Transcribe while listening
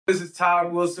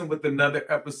Todd Wilson with another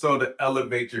episode of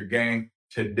Elevate Your Game.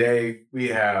 Today, we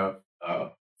have a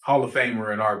Hall of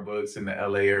Famer in our books in the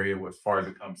LA area as far as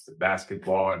it comes to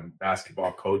basketball and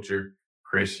basketball culture,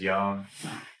 Chris Young.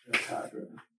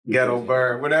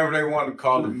 Ghettobird, whatever they want to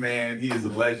call him, man. He is a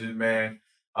legend, man.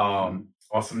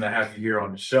 Awesome to have you here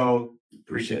on the show.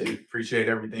 Appreciate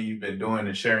everything you've been doing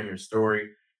and sharing your story.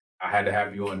 I had to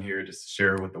have you on here just to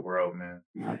share it with the world, man.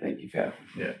 Thank you, Kevin.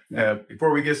 Yeah. Before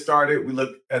we get started, we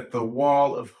look at the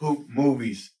wall of hoop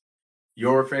movies.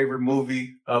 Your favorite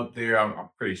movie up there? I'm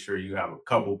pretty sure you have a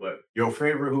couple, but your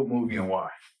favorite hoop movie and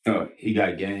why? He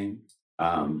Got Game.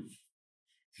 A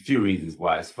few reasons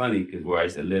why. It's funny because where I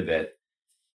used to live at,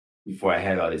 before I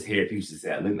had all this hair, people used to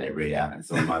say I looked like Ray Allen.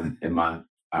 So in my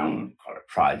I don't want to call it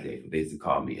a project, but they used to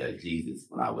call me Jesus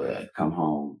when I would come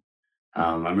home.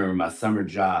 I remember my summer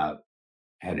job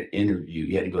had an interview.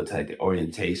 You had to go to like the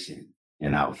orientation.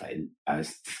 And I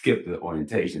skipped the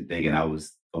orientation thinking I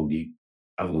was going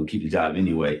to keep the job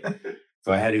anyway.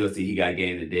 So I had to go see He Got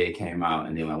Game the day it came out.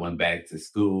 And then when I went back to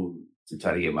school to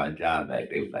try to get my job back,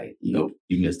 they were like, you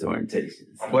missed the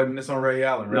orientation. So, I'm blaming this on Ray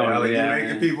Allen. Ray Allen,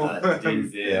 making people.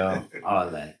 Denzel, all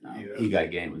that. No, yeah. He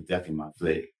Got Game was definitely my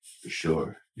flick, for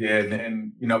sure. Yeah,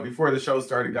 and before the show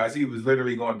started, guys, he was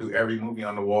literally going through every movie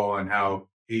on the wall and how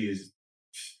he is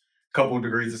a couple of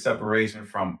degrees of separation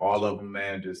from all of them,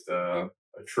 man. Just a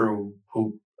true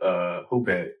hoop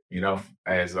head,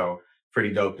 And so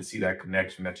pretty dope to see that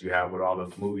connection that you have with all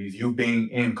those movies. You being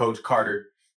in Coach Carter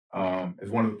as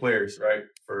one of the players, right?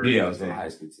 I was on the high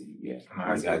school team. Yeah, on the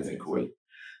high school team. Cool.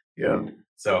 Yeah.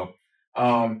 So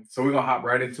we're gonna hop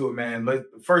right into it, man. The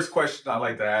first question I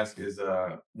like to ask is,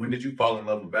 when did you fall in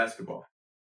love with basketball?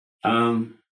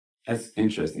 That's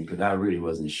interesting because I really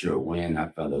wasn't sure when I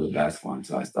fell in love with basketball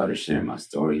until I started sharing my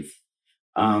stories.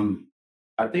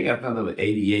 I think I fell in love with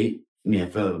 88. I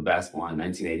fell in love with basketball in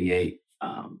 1988.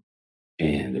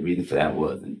 And the reason for that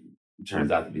was, and it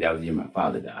turns out to be that was the year my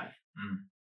father died.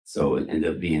 So it ended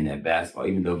up being that basketball,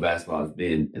 even though basketball has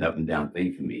been an up and down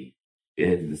thing for me, it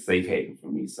is a safe haven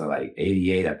for me. So like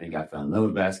 88, I think I fell in love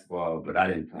with basketball, but I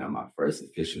didn't play on my first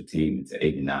official team until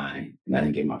 89. And I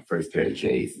didn't get my first pair of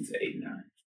J's until 89.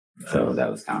 Nice. So that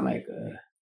was kind of like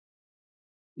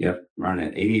around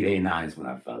 88, 89 is when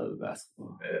I fell in love with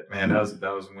basketball. Yeah, man,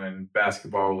 that was when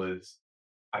basketball was,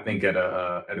 I think, at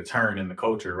a turn in the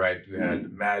culture, right? You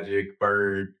had Magic,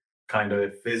 Bird, kind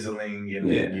of fizzling, and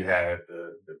then you had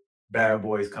the Bad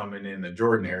Boys coming in, the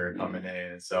Jordan era coming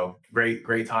in. So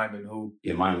great time in hoop.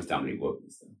 Yeah, mine was Dominique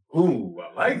Wilkinson. Ooh,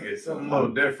 I like it. Something a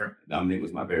little different. Dominique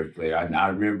was my favorite player. I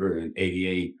remember in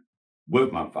 88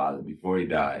 with my father before he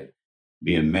died,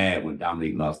 being mad when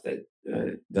Dominique lost that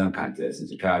dunk contest in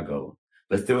Chicago,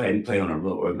 but still hadn't played on a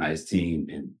real organized team.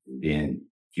 And then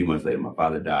a few months later, my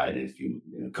father died,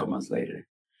 and a couple months later,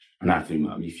 a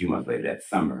few months later, that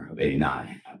summer of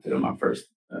 89, I played on my first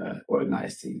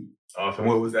organized team. Awesome.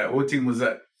 What was that? What team was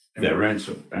that? That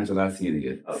Rancho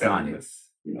Latina Sonics.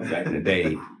 Back in the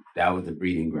day, that was the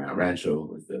breeding ground. Rancho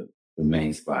was the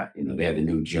main spot. They have the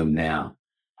new gym now.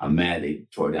 I'm mad they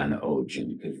tore down the old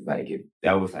gym because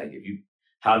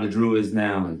how the Drew is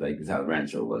now is how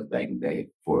Rancho was back in the day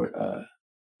for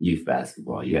youth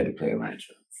basketball. You had to play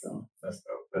Rancho. So that's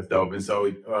dope. That's dope. And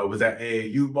so was that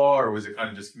AAU ball or was it kind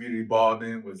of just community ball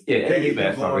then? AAU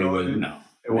basketball really wasn't. No,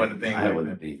 it wasn't a thing. I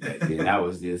wasn't a thing back then. That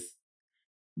was just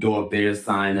go up there,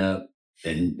 sign up,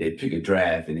 and they pick a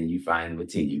draft, and then you find what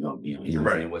team you're gonna be on. What I'm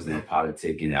saying? It wasn't a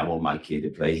politic, and I want my kid to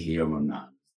play here or not.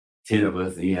 10 of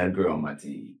us, and you had a girl on my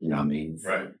team. You know what I mean? So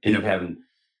right.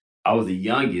 I was the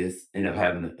youngest, ended up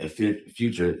having a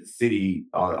future city,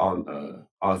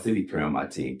 all city player on my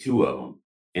team, 2 of them,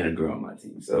 and a girl on my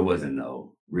team. So it wasn't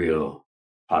no real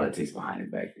politics behind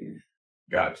it back then.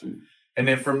 Gotcha. And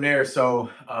then from there,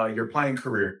 so your playing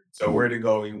career. So where'd it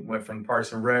go? You went from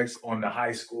Parson Rex on to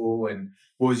high school, and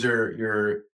what was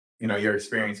your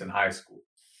experience in high school?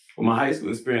 Well, my high school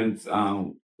experience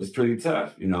was pretty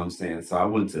tough. You know what I'm saying? So I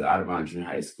went to Audubon Junior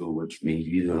High School, which means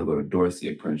you either go to Dorsey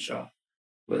or Crenshaw.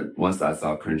 But once I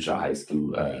saw Crenshaw High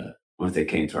School, once they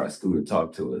came to our school to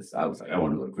talk to us, I was like, I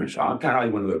want to go to Crenshaw. I kind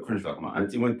of want to go to Crenshaw. My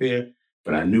auntie went there,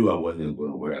 but I knew I wasn't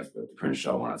going to where else but to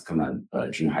Crenshaw when I was coming out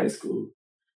of junior high school.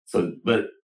 So, but,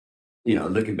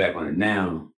 looking back on it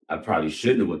now, I probably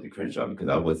shouldn't have went to Crenshaw because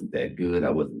I wasn't that good. I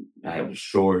was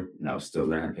short and I was still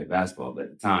learning to play basketball. But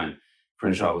at the time,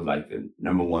 Crenshaw was like the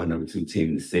number 1, number 2 team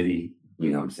in the city.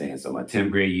 You know what I'm saying? So my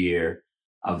 10th grade year,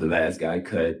 I was the last guy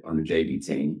cut on the JV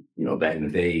team. Back in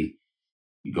the day,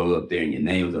 you go up there and your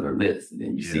name was on the list, and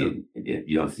then you see it, and then if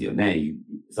you don't see your name,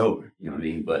 it's over. You know what I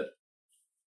mean? But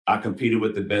I competed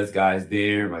with the best guys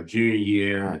there. My junior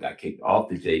year, I got kicked off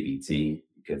the JV team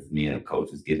because me and a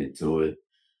coach was getting into it.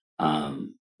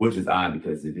 Which is odd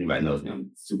because if anybody knows me,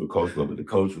 I'm super coachable, but the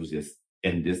coach was just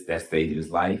in that stage of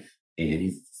his life, and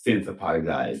he's since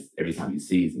apologized every time he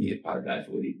sees me. Apologized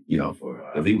for what he,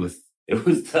 because it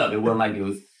was tough. It wasn't like it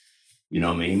was,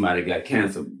 he might have got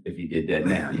canceled if he did that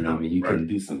now. You couldn't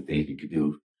do some things you could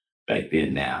do back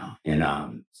then now.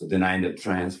 And so then I ended up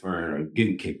transferring or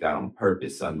getting kicked out on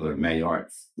purpose. So I go to May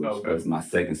Arts, which was my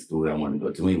second school that I wanted to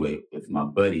go to anyway with my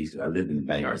buddies. I lived in the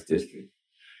May Arts district.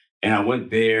 And I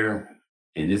went there,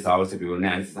 and this always tell people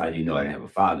now, this is how you know I didn't have a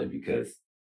father, because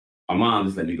my mom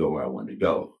just let me go where I wanted to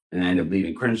go. And I ended up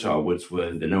leaving Crenshaw, which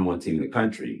was the number one team in the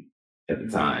country at the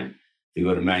time, to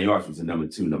go to Man York, which was the number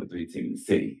 2, number 3 team in the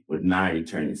city with 9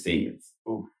 returning seniors.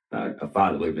 A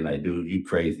father would have been like, dude, you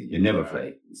crazy. You never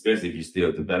play, especially if you're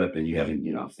still developing, you haven't,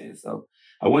 you know what I'm saying? So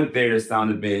I went there to sit on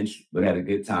the bench, but had a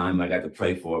good time. I got to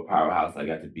play for a powerhouse. I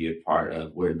got to be a part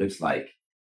of what it looks like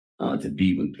to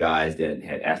be with guys that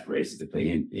had aspirations to play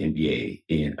in the NBA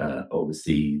and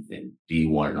overseas and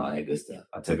D1 and all that good stuff.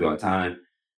 I tell you all the time,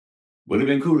 would have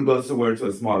been cool to go somewhere to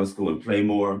a smaller school and play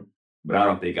more, but I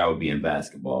don't think I would be in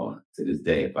basketball to this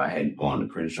day if I hadn't gone to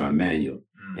Crenshaw Emmanuel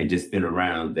and just been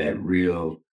around that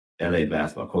real LA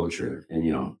basketball culture.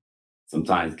 And,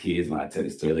 sometimes kids, when I tell the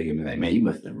story, they get me like, man, you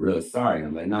must have been real sorry.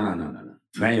 I'm like, no.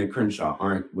 Emmanuel and Crenshaw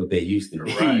aren't what they used to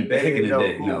be back in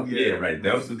the day.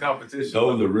 That was the competition.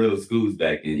 Those were real schools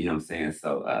back then, you know what I'm saying?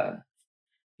 So, I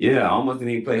almost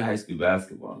didn't even play high school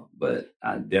basketball, but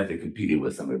I definitely competed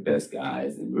with some of the best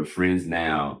guys, and we're friends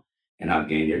now, and I've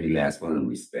gained every last one of them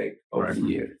respect over the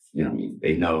years. You know what I mean?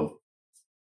 They know.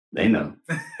 They know.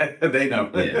 Yeah, they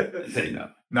know.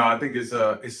 No, I think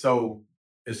it's so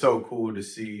cool to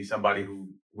see somebody who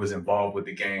was involved with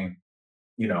the game,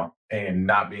 and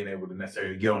not being able to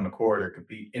necessarily get on the court or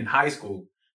compete in high school,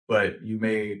 but you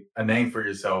made a name for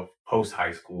yourself post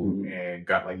high school and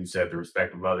got, like you said, the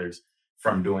respect of others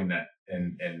from doing that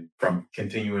and from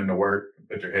continuing to work,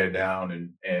 put your head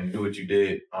down and do what you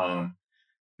did.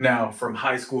 Now, from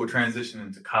high school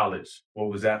transitioning to college, what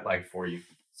was that like for you?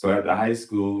 So after high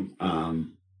school, of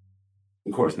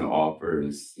course, no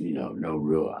offers, no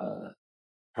real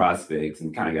prospects,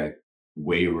 and kind of got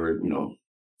wayward,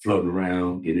 floating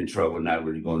around, getting in trouble, not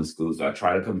really going to school. So I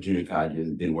tried a couple junior colleges,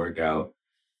 it didn't work out.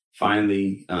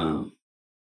 Finally,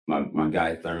 my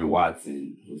guy, Thurman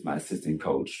Watson, who was my assistant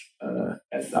coach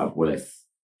at Southwest,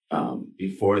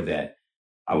 before that,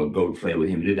 I would go play with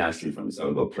him. He lived down the street from me, so I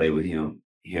would go play with him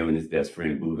and his best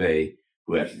friend, Bouvet,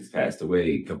 who actually just passed away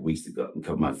a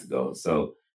couple months ago.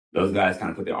 So those guys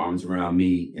kind of put their arms around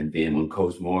me. And then when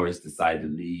Coach Morris decided to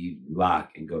leave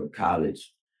Locke and go to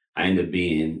college, I ended up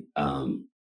being, they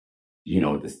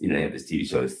have this TV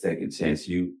show, Second Chance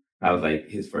U. I was like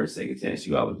his first Second Chance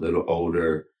U. I was a little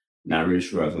older, not really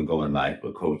sure I was going to go in life,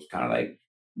 but Coach kind of like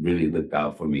really looked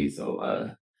out for me. So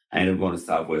I ended up going to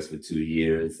Southwest for 2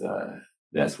 years.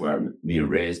 That's where me and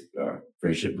Red's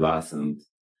friendship blossomed.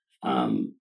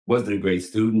 Wasn't a great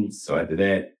student. So after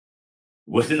that,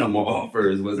 wasn't no more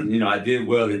offers. I did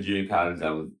well in junior college.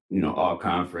 I was, all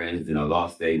conference,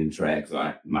 lost state in track.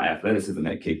 So my athleticism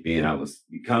had kicked in. I was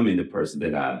becoming the person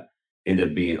that I ended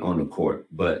up being on the court,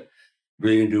 but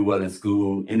really didn't do well in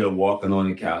school. Ended up walking on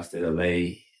to Cal State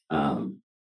LA.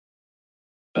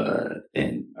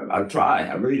 And I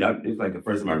tried. It was like the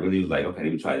first time I really was like, okay,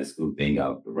 let me try this school thing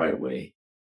out the right way.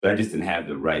 But I just didn't have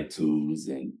the right tools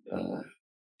and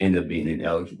ended up being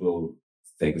ineligible to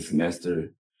take a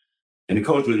semester. And the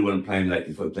coach really wasn't playing like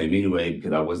he was playing me anyway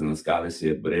because I wasn't on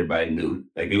scholarship, but everybody knew.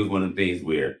 Like it was one of the things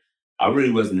where I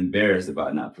really wasn't embarrassed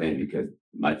about not playing because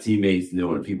my teammates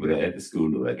knew and people that at the school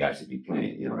knew like I should be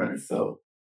playing, Right. So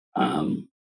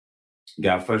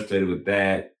got frustrated with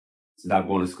that. Stopped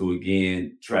going to school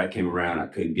again. Track came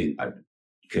around.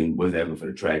 Wasn't able for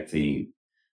the track team.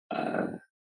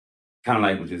 Kind of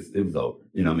like it was over.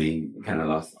 Kind of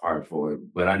lost the heart for it.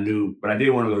 But I did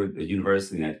want to go to the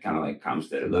university, and that kind of like calmed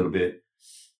that a little bit.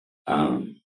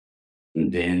 And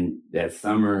then that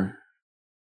summer,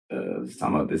 I was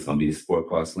talking about this going to be a sport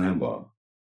called Slamball.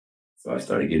 So I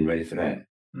started getting ready for that.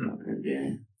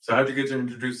 So how'd you get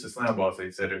introduced to Slamball? So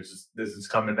you said this is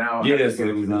coming out. Yeah, so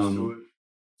it was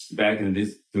back through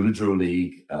the Drew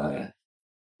League.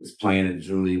 Was playing at the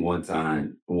Drew League one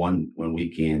time, one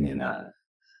weekend, and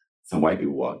some white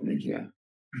people walked in the gym.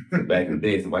 Back in the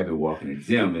day, some white people walking in the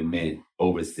gym, it meant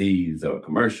overseas or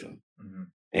commercial. Mm-hmm.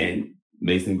 And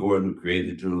Mason Gordon, who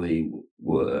created the Drew League,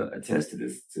 will attest to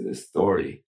this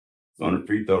story. It's on the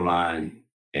free throw line,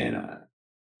 and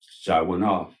shot went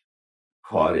off,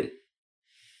 caught it,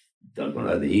 dunked on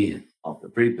the other end, off the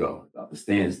free throw, off the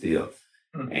standstill.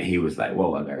 And he was like,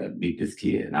 whoa, I gotta beat this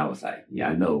kid. And I was like, yeah,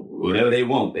 I know. Whatever they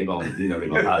want, they're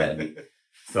gonna holler at me.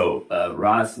 So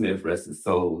Ron Smith, rest his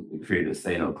soul, the creator of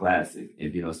Say No Classic,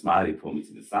 and Smiley pulled me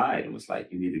to the side and was like,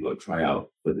 you need to go try out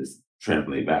for this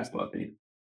trampoline basketball thing.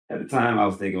 At the time, I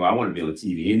was thinking, well, I want to be on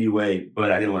TV anyway,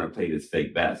 but I didn't want to play this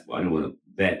fake basketball. I didn't want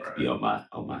that to be on my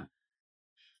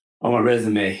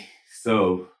resume.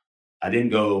 So I didn't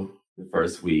go the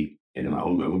first week. And then I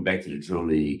went back to the drill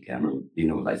league. And I remember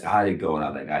Dino was like, so how did it go? And I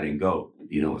was like, I didn't go. And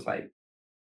Dino was like,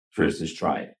 first, just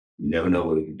try it. You never know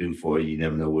what it can do for you. You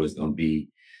never know what it's going to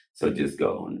be. So just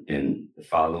go. And the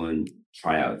following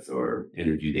tryouts or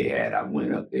interview they had, I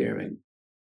went up there and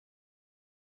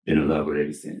been in love with it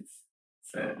ever since.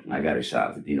 So I got a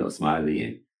shot to Dino Smiley.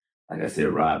 And like I said,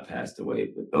 Rod passed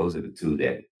away. But those are the two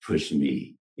that pushed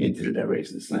me into the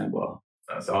direction of Slamball.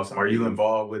 That's awesome. Are you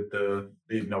involved with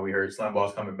even though we heard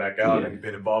Slamball's coming back out, Yeah. have you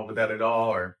been involved with that at all?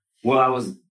 Or? Well, I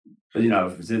was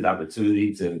presented the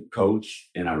opportunity to coach,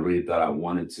 and I really thought I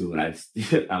wanted to. And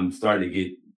I'm starting to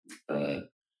get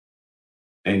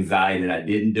anxiety that I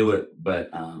didn't do it, but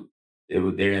it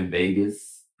was there in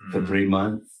Vegas for 3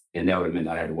 months, and that would have meant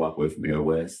I had to walk away from Air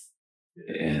West,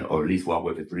 or at least walk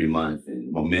away for 3 months.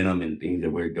 And momentum and things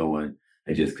that we're doing,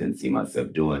 I just couldn't see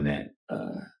myself doing that.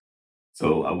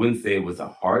 So I wouldn't say it was a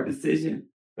hard decision,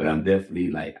 but I'm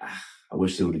definitely like, I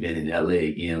wish it would have been in LA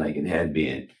again, like it had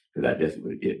been, because I definitely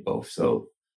would have did both. So,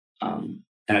 and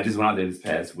I just went out there this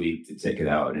past week to check it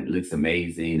out, and it looks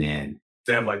amazing. And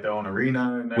they have like their own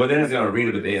arena. Well, they have their own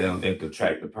arena, but they have to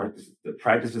track the practice. The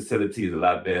practice facility is a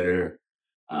lot better.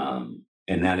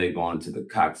 And now they're going to the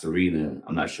Cox Arena.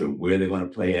 I'm not sure where they're going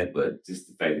to play at, but just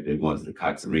the fact that they're going to the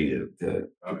Cox Arena to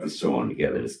put the show on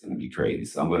together is going to be crazy.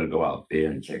 So I'm going to go out there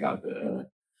and check out the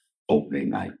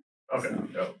opening night. Okay,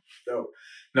 dope.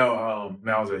 No,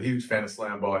 I was a huge fan of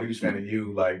Slamball, huge fan of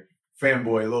you, like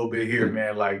fanboy a little bit here,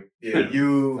 man. Like, yeah,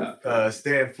 you,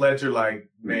 Stan Fletcher, like,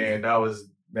 man,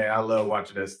 I love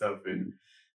watching that stuff, and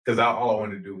because all I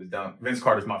wanted to do was dunk. Vince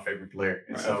Carter's my favorite player,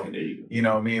 and so you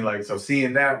know what I mean. Like, so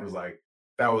seeing that was like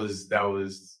that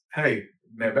was hey,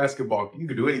 man, basketball. You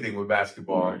could do anything with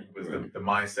basketball. Was the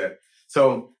mindset.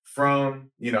 So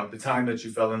from the time that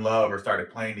you fell in love or started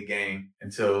playing the game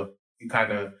until you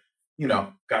kind of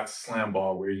got to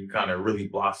Slamball, where you kind of really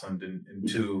blossomed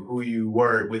into who you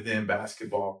were within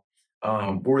basketball.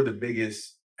 What were the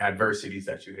biggest adversities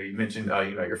that you hit? You mentioned,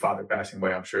 your father passing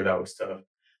away. I'm sure that was tough.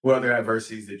 What other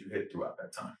adversities did you hit throughout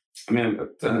that time? I mean,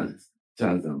 tons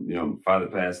of them. My father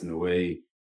passing away,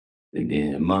 and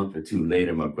then a month or two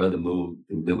later, my brother moved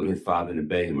to live with his father in the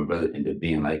Bay, and my brother ended up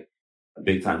being like a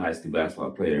big-time high school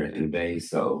basketball player in the Bay.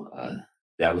 So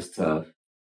that was tough.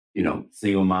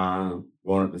 Single mom,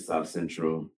 growing up in South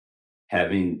Central,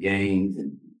 having gangs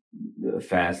and the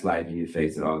fast life in your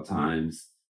face at all times,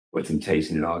 or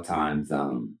temptation at all times.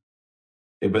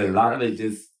 But a lot of it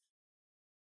just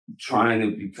trying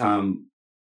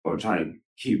to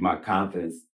keep my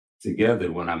confidence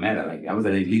together when I'm at it. Like, I was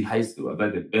at elite high school. I was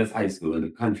at the best high school in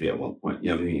the country at one point. You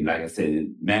know what I mean? Like I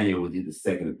said, Manuel was either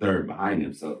second or third behind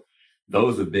him. So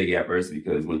those are big adversity,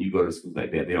 because when you go to schools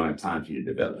like that, they don't have time for you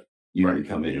to develop. You either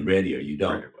come in and ready or you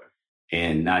don't. Right.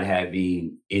 And not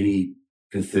having any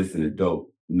consistent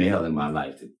adult male in my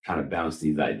life to kind of bounce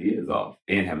these ideas off,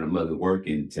 and having a mother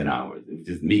working 10 hours. It was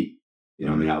just me. You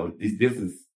know what I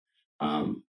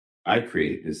mean? I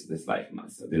created this life for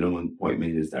myself. They don't want to point me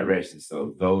in this direction.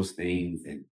 So those things,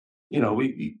 and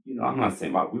I'm not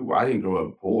saying I didn't grow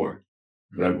up poor,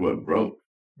 but I grew up broke.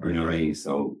 You know what I mean?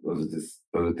 So those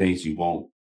are things you won't,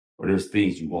 or there's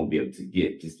things you won't be able to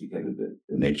get just because of the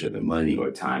nature of the money or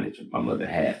time that my mother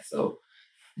had. So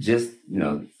just,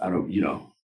 I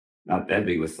don't, not that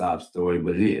big of a sob story,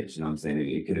 but it is. You know what I'm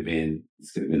saying?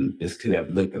 This could have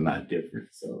looked a lot different.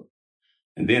 So,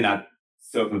 and then I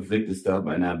self-inflicted stuff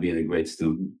by not being a great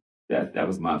student. That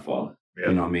was my fault. Yeah.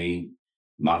 You know what I mean?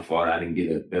 My fault. I didn't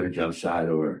get a better jump shot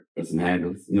or some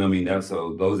handles. You know what I mean?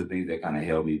 So those are things that kind of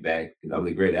held me back, because I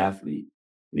was a great athlete,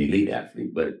 an elite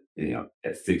athlete, but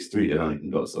at 6'3", that only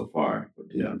can go so far.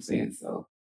 You know what I'm saying? So,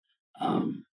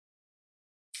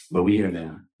 but we here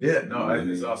now. Yeah, no,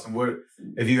 it's awesome. What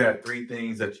if you had 3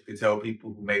 things that you could tell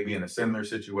people who may be in a similar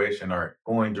situation or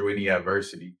going through any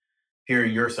adversity,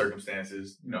 hearing your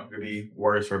circumstances, could be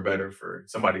worse or better for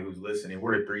somebody who's listening?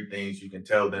 What are 3 things you can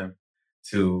tell them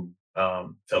to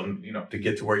to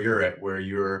get to where you're at, where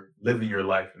you're living your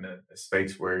life in a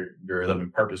space where you're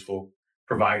living purposeful,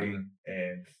 providing,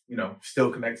 and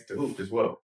still connected to hoop as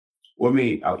well? Well, I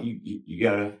mean, you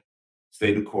gotta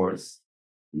stay the course.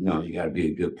 You gotta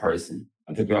be a good person.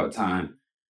 I think all the time.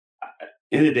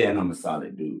 In the day, I'm a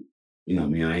solid dude. You know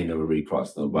what I mean? I ain't never really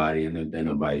crossed nobody. I never done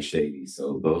nobody shady.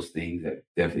 So those things have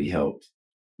definitely helped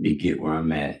me get where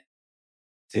I'm at.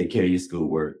 Take care of your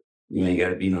schoolwork. You ain't got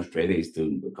to be no straight A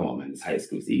student, but come on, man, this high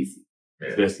school's easy,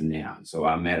 especially now. So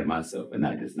I'm mad at myself and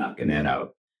not just knocking that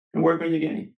out and work on your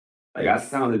game. Like I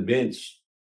sat on the bench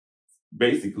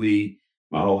basically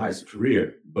my whole high school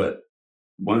career, but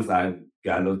once I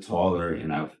got a little taller and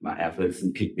my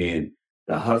athleticism kicked in,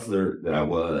 the hustler that I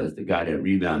was, the guy that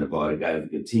rebounded the ball, the guy that was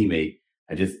a good teammate,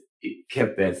 it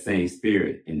kept that same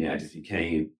spirit. And then I just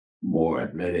became more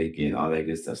athletic and all that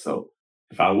good stuff. So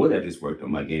if I would have just worked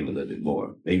on my game a little bit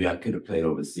more, maybe I could have played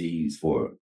overseas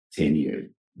for 10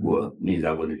 years. Well, it means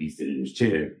I wouldn't be sitting in this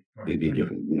chair. It'd be a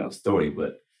different, story.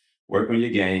 But work on your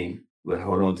game, but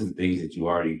hold on to the things that you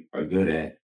already are good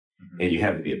at. And you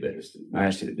have to be a better student. I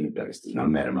should have been a better student.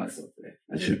 I'm mad at myself for that.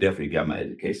 I should have definitely got my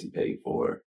education paid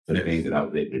for the things that I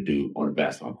was able to do on the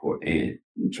basketball court and in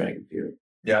the track and field.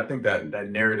 Yeah, I think that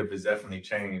narrative has definitely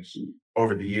changed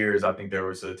over the years. I think there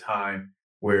was a time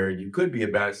where you could be a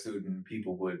bad student and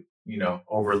people would,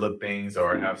 overlook things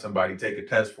or have somebody take a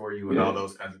test for you and all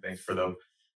those kinds of things for those,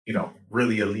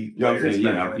 really elite players.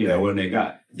 What they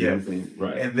got. Yeah.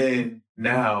 Right. And then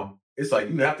now it's like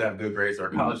you have to have good grades or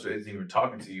college isn't even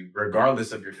talking to you,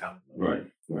 regardless of your talent level. Right.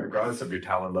 Regardless of your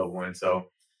talent level. And so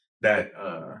that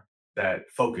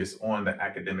focus on the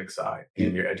academic side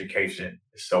and your education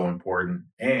is so important.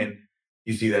 And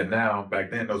you see that now.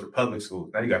 Back then, those were public schools.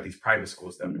 Now you got these private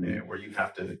schools stepping in where you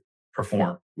have to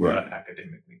perform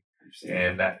academically,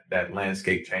 and that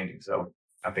landscape changing. So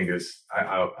I think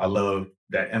I love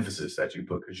that emphasis that you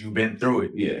put because you've been through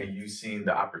it, and you've seen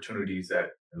the opportunities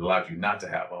that it allowed you not to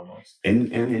have almost.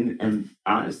 And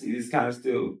honestly, this kind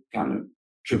of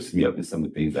trips me up in some of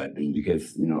the things I do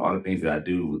because all the things that I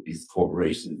do with these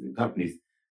corporations and companies,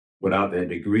 without that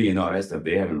degree and all that stuff,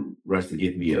 they haven't rushed to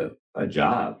give me a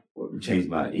job or change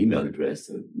my email address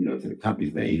to the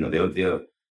companies. Man,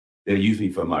 they'll use me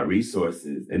for my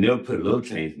resources and they'll put a little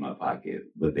change in my pocket,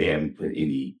 but they haven't put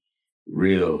any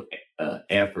real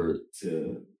effort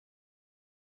to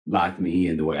lock me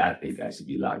in the way I think I should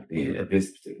be locked in at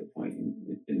this particular point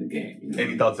in the game.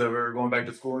 Any thoughts of ever going back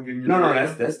to school and getting your No,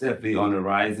 that's definitely on the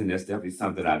horizon. That's definitely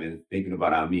something I've been thinking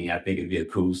about. I mean, I think it'd be a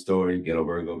cool story, get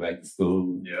over and go back to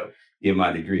school. Yeah. Get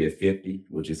my degree at 50,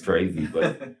 which is crazy.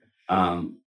 But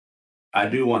I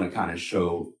do want to kind of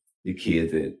show the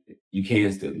kids that you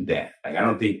can still do that. Like, I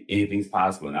don't think anything's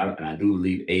possible. And I do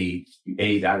leave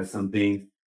age out of some things.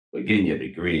 But getting your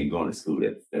degree and going to school,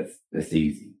 that's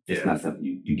easy. It's not something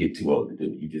you get too old to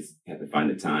do. You just have to find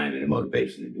the time and the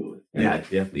motivation to do it.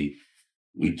 And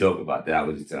we joke about that. I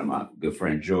was just telling my good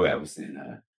friend Joy, I was saying,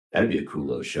 that'd be a cool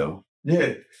little show.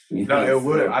 Yeah. No, it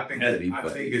would. I think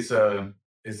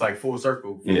it's like full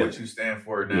circle for what you stand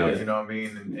for now, you know what I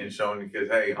mean? And showing the kids,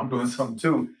 hey, I'm doing something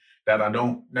too that I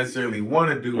don't necessarily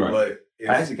want to do, but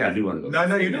I actually kind of do want to go.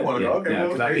 No, you do want to go. Okay,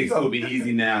 well, I think school will be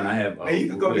easy now, and I have. Hey, you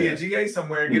can go be a GA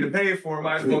somewhere and get it paid for.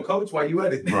 Might as well coach while you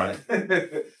at it. Right.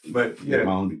 But my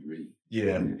own degree.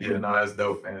 Yeah. No, that's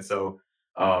dope, man. So,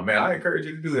 man, I encourage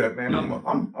you to do that, man.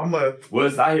 Well,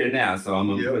 it's out here now, so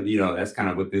that's kind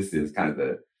of what this is, kind of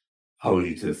the hold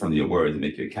you to some of your words and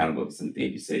make you accountable for some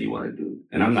things you say you want to do.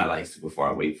 And I'm not like super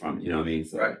far away from it, you know what I mean?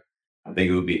 So I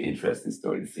think it would be an interesting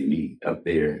story to see me up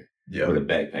there. With a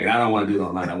backpack. I don't want to do it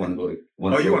online. I want to go. You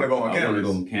want to go on campus? I want to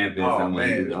go on campus. I want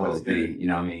to do the whole thing. You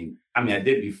know what I mean? I did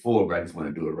it before, but I just want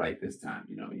to do it right this time.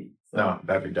 You know what I mean? So, no,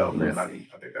 that'd be dope, man. I think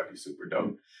that'd be super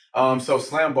dope. So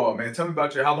Slamball, man. Tell me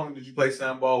about how long did you play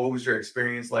Slamball? What was your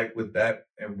experience like with that?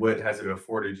 And what has it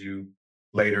afforded you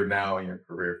later now in your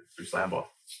career through Slamball?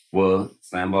 Well,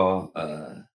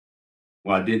 Slamball,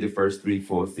 I did the first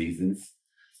 3-4 seasons.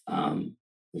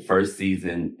 The first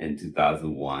season in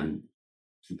 2001,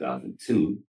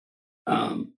 2002,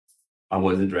 I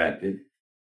wasn't drafted.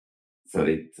 So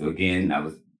again, I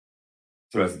was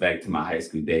thrust back to my high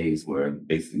school days where I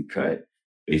basically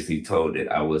told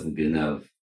that I wasn't good enough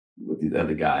with these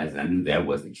other guys. And I knew that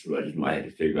wasn't true. I just knew I had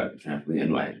to figure out the trampoline. I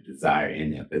knew I had the desire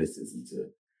and the athleticism to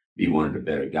be one of the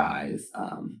better guys.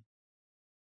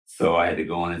 So I had to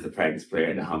go on as a practice player. I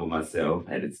had to humble myself.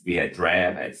 We had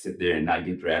draft. I had to sit there and not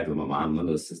get drafted with my mom and my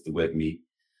little sister with me.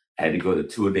 I had to go to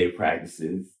 2-a-day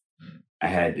practices.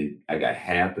 I got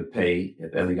half the pay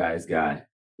that the other guys got,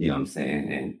 you know what I'm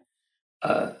saying?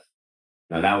 And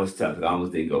now that was tough. I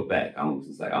almost didn't go back. I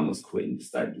almost quit and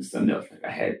just started to do something else. Like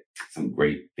I had some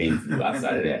great things to do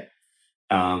outside of that.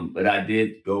 But I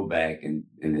did go back and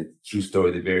it's a true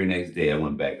story. The very next day I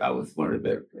went back, I was one of the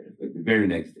better players. But the very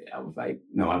next day I was like,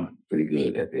 no, I'm pretty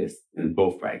good at this in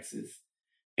both practices.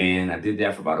 And I did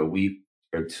that for about a week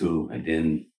or two. And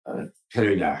then a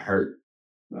player got hurt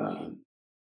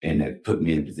and that put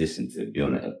me in a position to be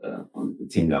on the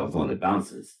team that was on the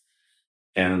bouncers.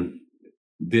 And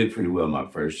did pretty well my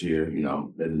first year,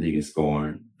 led the league in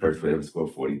scoring. First player to score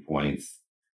 40 points.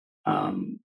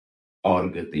 All the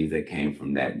good things that came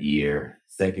from that year.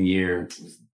 Second year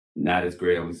was not as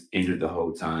great. I was injured the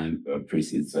whole time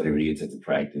preseason, so I didn't really get to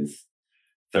practice.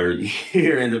 Third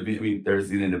year ended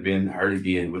up being hurt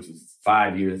again, which was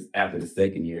 5 years after the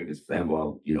second year because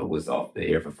Slamball, was off the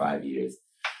air for 5 years.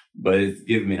 But it's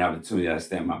given me an opportunity. I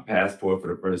stamped my passport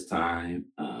for the first time.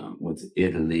 Went to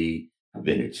Italy. I've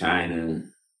been to China.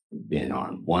 Been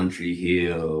on One Tree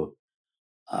Hill.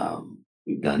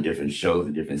 We've done different shows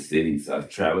in different cities. So I've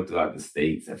traveled throughout the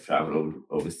States. I've traveled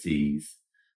overseas.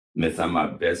 Met some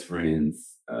of my best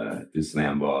friends through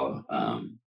Slamball.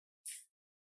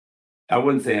 I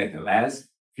wouldn't say like the last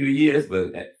few years,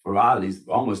 but for at least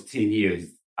almost 10 years,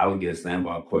 I would get a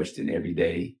Slamball question every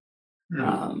day.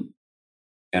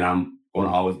 And I'm going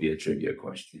to always be a trivia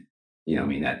question.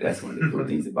 That's one of the cool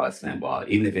things about Slamball.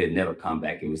 Even if it had never come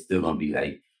back, it was still going to be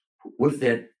like, what's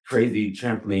that crazy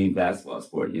trampoline basketball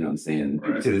sport? You know what I'm saying?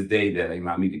 Right. To this day, that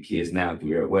I meet the kids now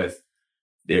through Air West,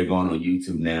 they're going on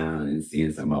YouTube now and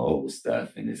seeing some of my old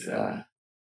stuff. And it's,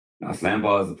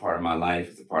 Slamball is a part of my life.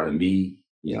 It's a part of me.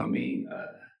 It's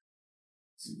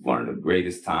one of the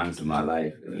greatest times of my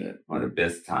life. One of the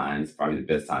best times, probably the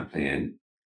best time playing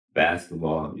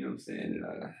basketball. You know what I'm saying?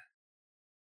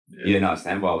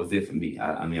 Slamball was it for me.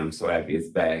 I'm so happy it's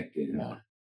back. And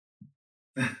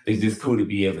it's just cool to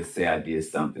be able to say I did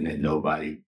something that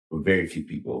nobody or very few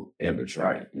people ever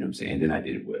tried. You know what I'm saying? And then I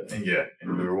did it well. And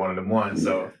we were one of them ones.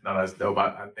 So that's dope.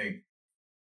 I think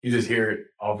you just hear it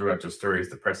all throughout your stories,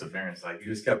 the perseverance. Like you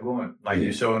just kept going. Like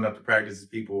you're showing up to practices,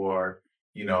 people are,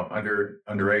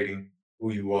 underrating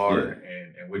who you are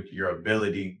and with your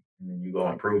ability, and you go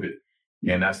and prove it.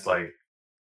 And that's like,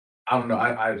 I don't know.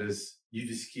 You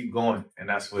just keep going, and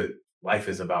that's what life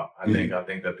is about. I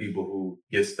think that people who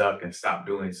get stuck and stop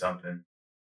doing something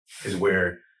is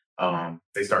where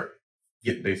they start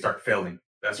failing.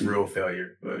 That's real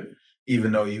failure. But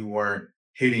even though you weren't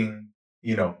hitting,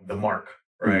 the mark,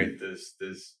 right?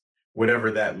 This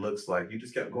whatever that looks like, you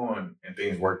just kept going, and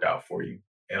things worked out for you.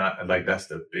 And I like that's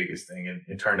the biggest thing. And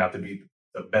it turned out to be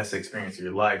the best experience of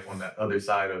your life on that other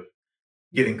side of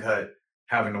getting cut,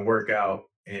 having to work out,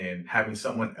 and having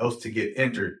someone else to get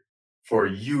injured for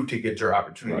you to get your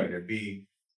opportunity to be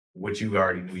what you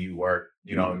already knew you were,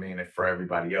 you know what I mean? And for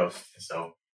everybody else. And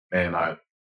so, man, I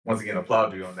once again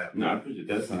applaud you on that. No, I appreciate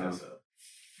that.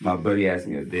 My buddy asked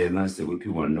me a day at lunch, said, what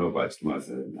people want to know about you? I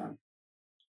said,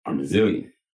 I'm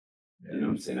resilient. Yeah. You know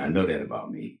what I'm saying? I know that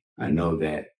about me. I know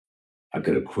that I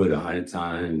could have quit 100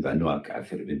 times. I know I could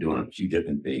have been doing a few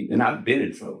different things. And I've been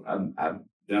in trouble. I've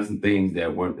done some things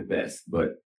that weren't the best.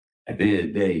 But at the end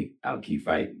of the day, I'll keep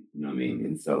fighting. You know what I mean?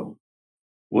 And so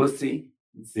we'll see.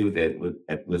 We'll see what's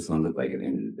going to look like at the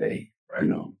end of the day. Right.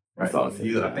 Right.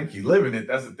 I think you live in it.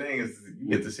 That's the thing is you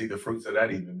get to see the fruits of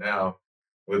that even now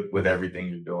with everything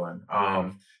you're doing.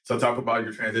 So talk about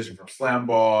your transition from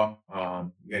Slamball,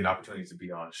 getting opportunities to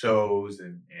be on shows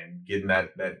and getting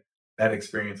that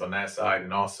experience on that side.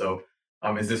 And also,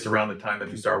 is this around the time that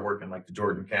you started working like the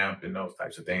Jordan camp and those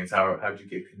types of things? How did you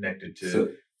get connected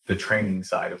to the training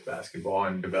side of basketball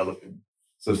and developing?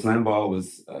 So Slamball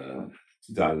was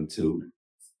 2002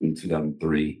 and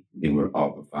 2003. Then we're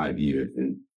off for 5 years.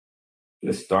 And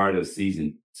the start of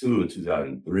season 2 of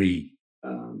 2003,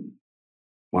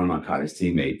 one of my college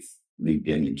teammates, Lee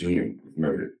Daniel Jr., was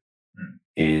murdered.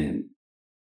 And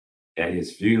at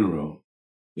his funeral,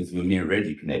 it's when me and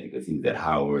Reggie connected because he was at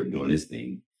Howard doing this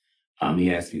thing.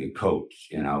 He asked me to coach,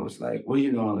 and I was like,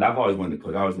 well, I've always wanted to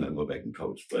coach. I always wanted to go back and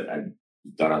coach, but I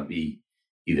thought I'd be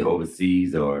either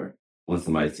overseas or on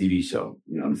somebody's TV show.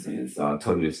 You know what I'm saying? So I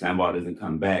told him if Slamball doesn't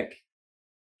come back,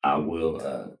 I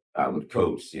would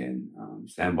coach. And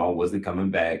Slamball wasn't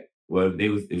coming back. Well, it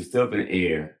was still up in the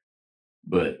air,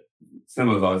 but some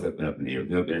of us always up in the air. We've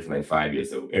been up there for like 5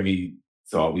 years. So we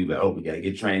were like, we got to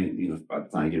get trained, by the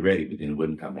time to get ready, but then it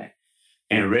wouldn't come back.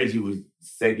 And Reggie was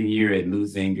second year at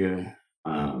Lusinger.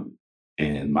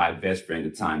 And my best friend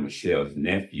at the time, Michelle's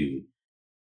nephew,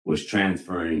 was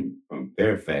transferring from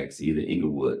Fairfax, either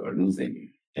Inglewood or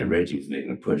Lusinger. And Reggie was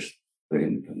making a push for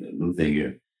him to come to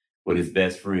Lusinger with his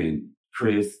best friend,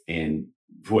 Chris, and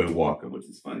Troy Walker, which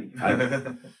is funny.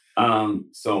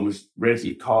 So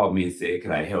Reggie called me and said,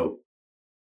 could I help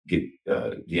get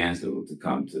D'Angelo to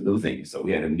come to Lusinger? So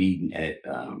we had a meeting at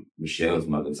Michelle's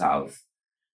mother's house.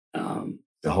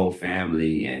 The whole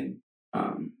family and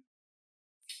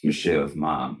Michelle's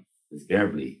mom, Miss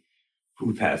Beverly,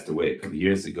 who passed away a couple of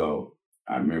years ago,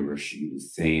 I remember she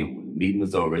was saying when the meeting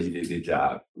was over, she did a good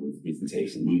job with the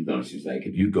presentation. Moved on. She was like,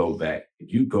 if you go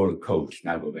to coach,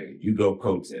 not go back, if you go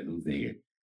coach at Luther,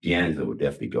 D'Angelo would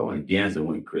definitely go. And D'Angelo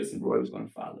when Chris and Roy was going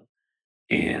to follow.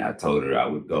 And I told her I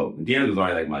would go. And D'Angelo was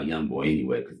already like my young boy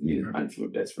anyway, because me and my two were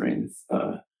best friends.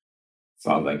 So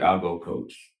I was like, I'll go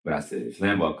coach. But I said, if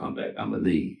Slamball come back, I'm going to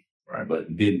leave. Right.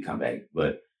 But didn't come back.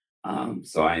 But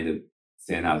so I ended up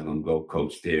saying I was going to go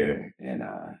coach there. And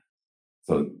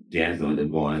so D'Angelo ended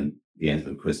up going,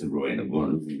 D'Angelo, Chris and Roy ended up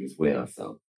going to Luther as well.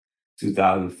 So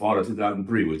 2004 to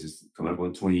 2003, which is coming up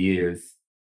on 20 years,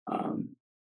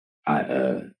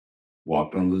 I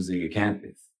walked on Luther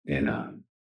campus. And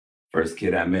first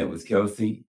kid I met was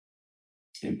Kelsey.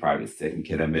 And probably the second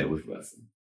kid I met was Russell.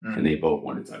 And they both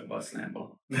wanted to talk about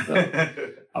Slamball. So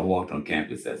I walked on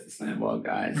campus as the Slamball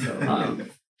guy. So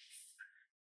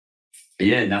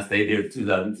yeah, and I stayed there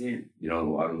 2010. You know, a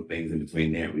lot of the things in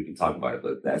between there, we can talk about it,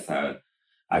 but that's how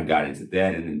I got into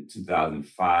that. And in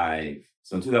 2005,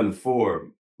 so in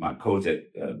 2004, my coach at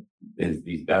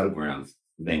these Battlegrounds,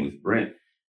 his name was Brent.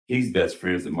 He's best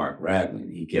friends with Mark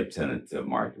Ravlin. He kept telling to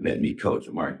Mark, let me coach.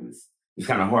 And Mark was, it's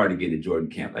kind of hard to get in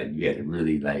Jordan camp. Like you had to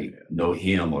really like know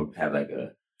him or have like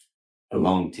a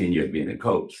long tenure of being a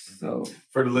coach. So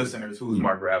for the listeners, who's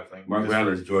Mark Ravlin? Mark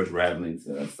Ravlin is George Ravlin's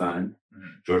son. Mm-hmm.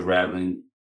 George Ravlin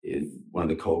is one of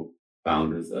the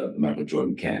co-founders of the Michael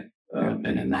Jordan camp in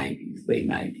the 90s, late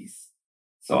 90s.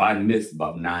 So I missed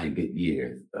about 9 good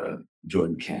years of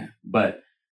Jordan camp. But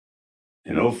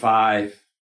in 2005,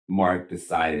 Mark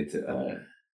decided to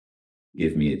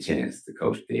give me a chance to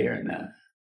coach there. And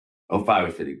 2005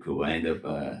 was pretty cool. I ended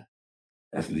up,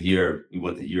 after the year, we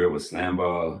went to Europe with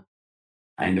Slamball.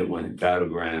 I ended up winning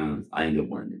Battlegrounds. I ended up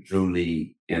winning the Drew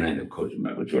League. And I ended up coaching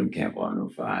Michael Jordan camp on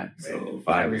 2005. So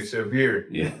 05 was here.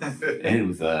 Yeah. And it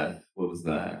was,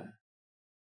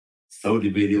 Soldier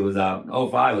video was out.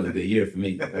 2005 was a good year for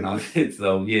me.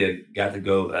 So yeah, got to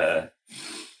go.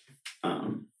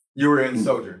 You were in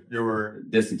Soldier. You were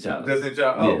Destiny Child. Destiny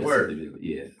Child. Oh, yeah, word.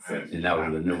 Yeah. So, and that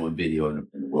was the number one video in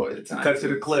the world at the time. Cut to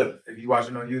the clip if you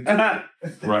watching on YouTube.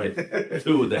 Right.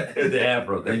 True with that. The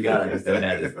afro. Thank God I can still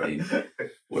have this thing.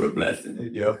 What a blessing.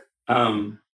 Yeah.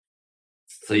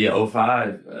 So yeah,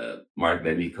 2005, Mark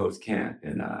let me coach camp,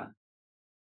 and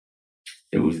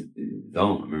it was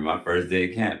on. I remember my first day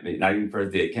at camp. Not even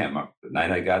first day at camp. The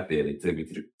night I got there, they took me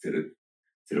to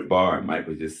the bar, and Mike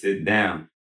was just sitting down.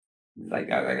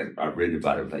 Like I've written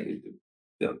about it. Like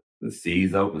the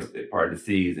seas opened, they parted the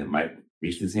seas, and Mike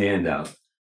reached his hand out,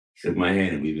 shook my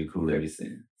hand, and we've been cool ever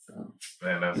since. So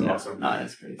man, that's awesome. Nah,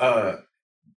 that's crazy.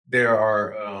 There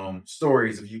are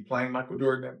stories of you playing Michael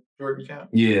Jordan at Jordan camp.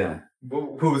 Yeah.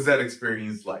 What was that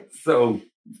experience like? So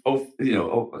so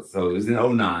it was in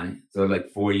 2009. So like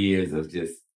 4 years of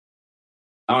just,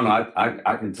 I don't know.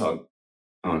 I can talk.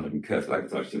 I don't know if I can cuss, but I can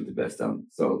talk shit with the best of them.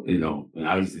 So, when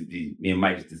I used to be, me and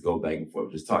Mike used to just go back and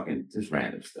forth, just talking, just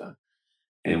random stuff.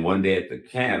 And one day at the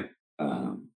camp,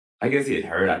 I guess he had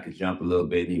heard I could jump a little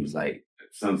bit. And he was like,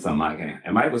 something I can.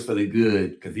 And Mike was feeling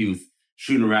good because he was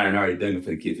shooting around and already dunking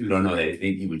for the kids. People don't know that. They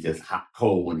think he was just hot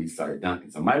cold when he started dunking.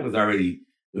 So Mike was already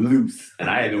loose. And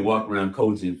I had been walking around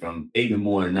coaching from 8 in the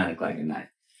morning, 9 o'clock at night.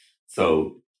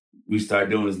 So we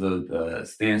started doing this little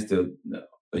standstill,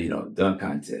 dunk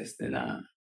contest. And I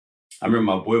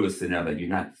remember my boy was sitting there like, you're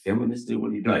not filming this dude?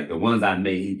 What are you doing? Like the ones I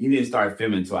made, he didn't start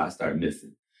filming until I started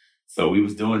missing. So we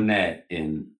was doing that,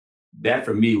 and that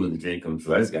for me was a dream come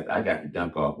true. I got to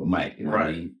dunk off with Mike, you know what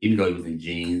I mean? Even though he was in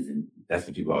jeans, and that's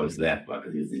what people always laugh about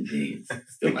because he was in jeans.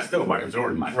 Still Michael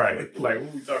Jordan, Mike. Right. Like,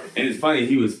 what we talking about? And it's funny,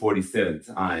 he was 47 at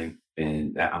the time,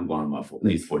 and I'm going on my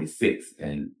he's 46,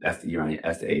 and that's the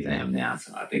age I am now.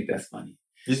 So I think that's funny.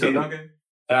 You still dunking?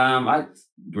 I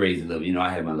grazed a little. I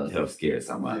had my little health scare,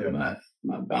 so my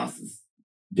bounce has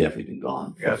definitely been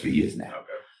gone for a few years now.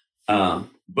 Okay.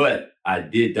 But I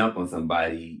did dunk on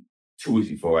somebody 2 weeks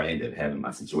before I ended up having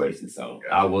my situation, so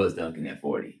I was dunking at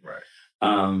 40. Right.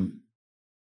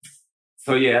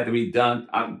 So yeah, after we dunked,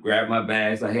 I grabbed my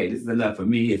bags. Like, hey, this is enough for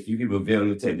me. If you can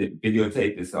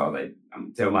videotape this, all like I'm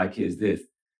gonna tell my kids this.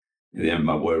 And then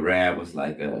my boy Rab was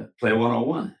like, play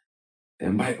 1-on-1.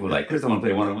 And Mike was like, Chris, I want to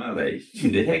play 1-on-1. I was like,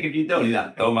 shoot, the heck if you don't.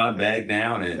 I throw my bag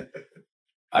down, and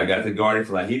I got to guard him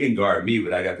for he didn't guard me,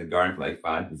 but I got to guard him for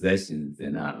 5 possessions.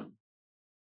 And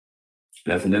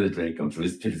that's another dream come true.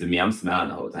 It's pictures of me. I'm smiling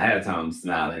the whole time. I had a time I'm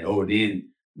smiling. Then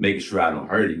making sure I don't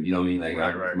hurt him. You know what I mean?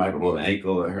 Like Michael rolled an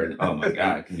ankle or hurt him. Oh my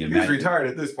God. Can you imagine? He's retired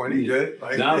at this point. He good.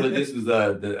 No, but this was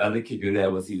the other kicker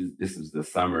that was this was the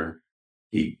summer.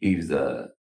 He was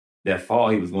that fall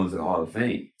he was going to the Hall of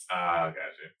Fame. Ah,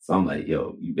 gotcha. So I'm like,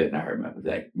 yo, you better not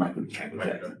hurt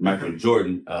Michael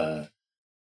Jordan.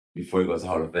 before he goes to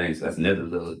Hall of Fame. So that's another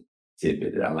little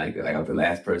tidbit that I like. Like I was the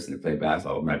last person to play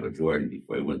basketball with Michael Jordan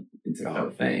before he went into the Hall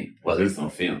of Fame. Well, at least on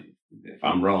film. If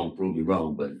I'm wrong, prove me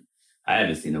wrong. But I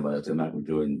haven't seen nobody else than Michael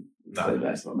Jordan play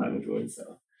basketball with Michael Jordan.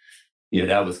 So, yeah,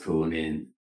 that was cool. And then,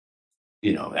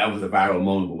 that was a viral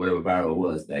moment, but whatever viral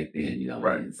was back then,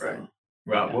 Right.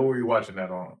 Well, what were you watching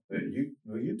that on?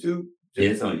 YouTube?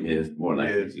 It's more like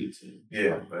YouTube.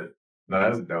 Yeah, but no,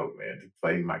 that's dope, man. To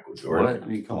play Michael Jordan. What? I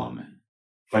mean, come on, man.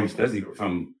 Especially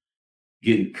from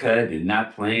getting cut and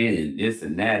not playing and this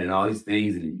and that and all these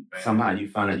things, and somehow you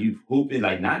find out you hooping,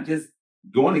 like not just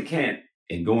going to camp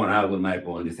and going out with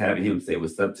Michael and just having him say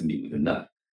what's up to me was enough.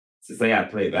 To say I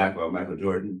played basketball with Michael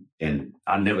Jordan and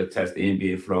I never touched the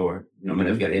NBA floor. I mean,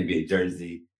 I've got an NBA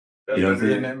jersey. That's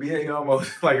in the NBA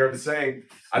almost like are the same.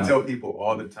 I tell people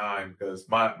all the time because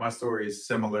my story is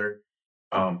similar.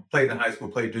 Played in high school,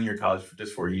 played junior college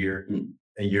for a year,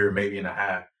 a year maybe and a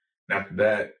half. And after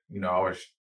that,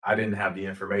 I didn't have the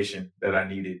information that I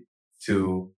needed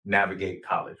to navigate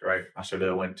college. Right, I should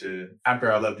have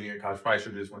after I left junior college. Probably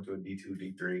should have just went to a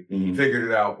D2, D3,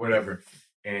 figured it out, whatever.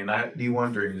 And I had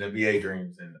D1 dreams, NBA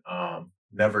dreams, and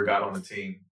never got on the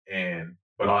team.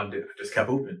 But I just kept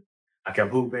hooping. I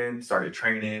kept hooping, started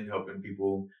training, helping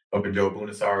Joe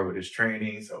Bunasar with his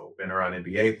training. So been around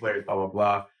NBA players, blah, blah,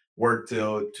 blah. Worked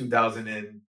till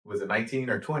 2019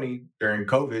 or 20 during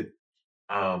COVID,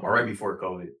 or right before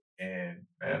COVID. And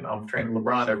I'm training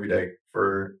LeBron every day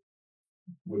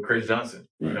with Chris Johnson.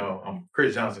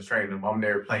 Chris Johnson's training him. I'm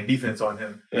there playing defense on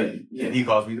him. And he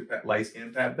calls me the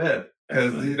light-skinned Pat Bev.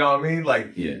 Because, you know what I mean?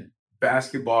 Like,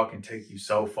 basketball can take you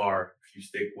so far if you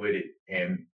stick with it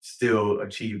and still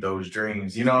achieve those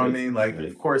dreams. You know what I mean? Like,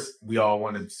 of course, we all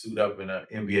want to suit up in an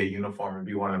NBA uniform and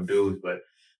be one of them dudes, but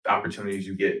the opportunities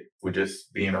you get with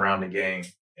just being around the game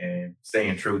and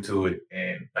staying true to it.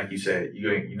 And like you said,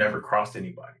 you never crossed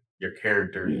anybody. Your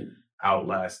character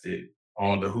outlasted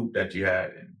all the hoop that you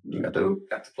had, and you got to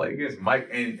play against Mike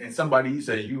and somebody you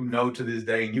say to this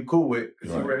day and you cool with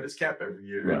because you wear this cap every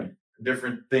year. Right.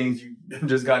 Different things you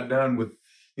just got done with,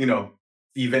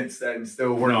 events that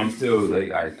still working. I'm still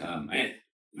like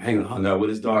hung out with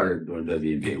his daughter during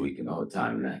WNBA weekend all the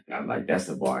time, and I'm like, that's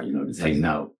the bar, just hanging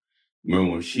out.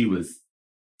 Remember when she was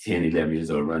 10, 11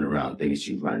 years old, running around thinking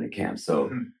she was running the camp.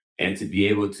 So, and to be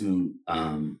able to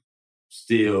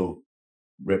still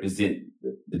represent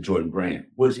the Jordan brand,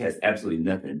 which has absolutely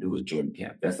nothing to do with Jordan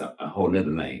Camp. That's a whole nother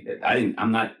lane.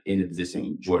 I'm not in the position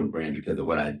with Jordan brand because of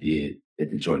what I did at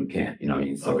the Jordan Camp. You know what I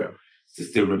mean? So to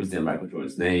still represent Michael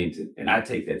Jordan's name, and I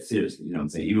take that seriously. You know what I'm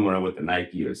saying? Even when I went to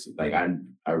Nike or like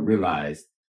I realized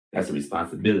that's a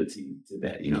responsibility to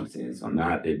that. You know what I'm saying? So I'm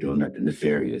not out there doing nothing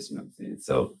nefarious. You know what I'm saying?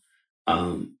 So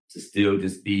to still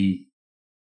just be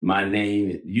my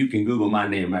name, you can Google my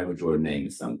name, Michael Jordan name,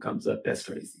 and something comes up. That's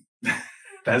crazy.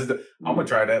 I'm gonna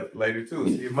try that later too.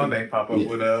 See if my name pop up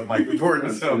with Michael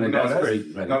Jordan. So that's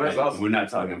great. Right? No, that's awesome. We're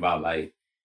not talking about like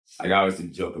I always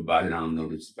joke about it. I don't know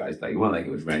this guy's like, well, like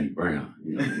it was Randy Brown,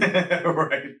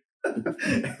 right.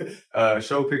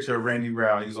 Show a picture of Randy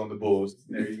Brown. He's on the Bulls.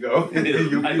 There you go.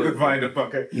 you could find him.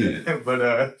 Okay. Yeah.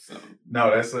 But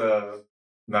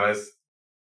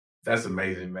that's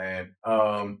amazing, man.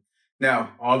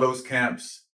 Now all those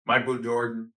camps, Michael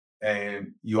Jordan.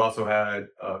 And you also had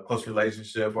a close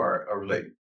relationship or a relate,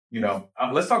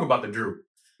 let's talk about the Drew.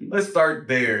 Let's start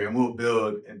there and we'll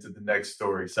build into the next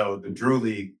story. So the Drew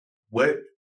League, what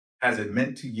has it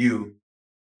meant to you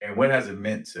and what has it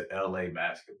meant to LA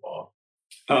basketball?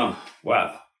 Oh,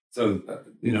 wow. So,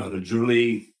 the Drew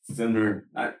League, similar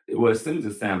to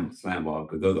Slamball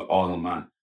because those are all on my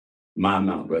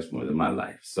Mount Rushmore in my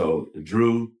life. So the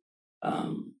Drew,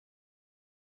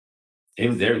 it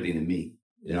was everything to me.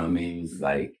 You know what I mean? It was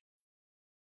like,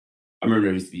 I remember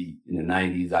it used to be in the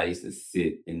 90s, I used to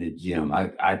sit in the gym.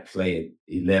 I'd play at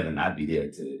 11, I'd be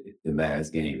there to the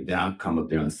last game. Then I'd come up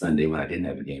there on Sunday when I didn't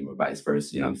have a game or vice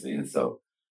versa, you know what I'm saying? So,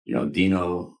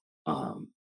 Dino,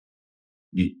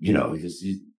 he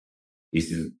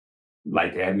used to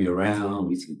like to have me around.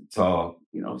 We used to get to talk,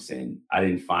 you know what I'm saying? I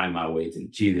didn't find my way to the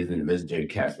Cheetahs and the legendary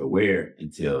Casper Ware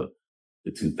until the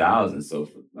 2000s. So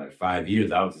for like 5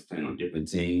 years, I was just playing on different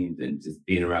teams and just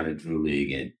being around the Drew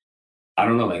League. And I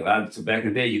don't know, so back in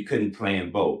the day, you couldn't play in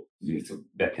both. So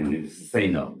back in the say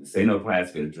no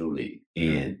class for the Drew League.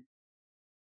 And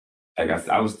like I said,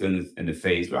 I was still in the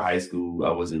phase where high school,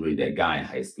 I wasn't really that guy in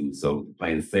high school. So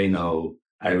playing say no,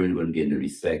 I really wasn't getting the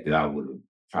respect that I would have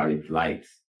probably liked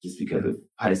just because of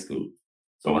high school.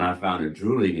 So when I found the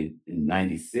Drew League in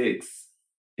 96,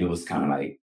 it was kind of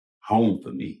like home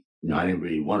for me. I didn't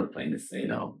really want to play in the say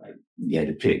no. Like you had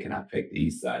to pick, and I picked the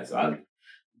East Side. So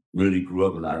really grew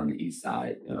up a lot on the east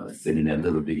side, sitting in that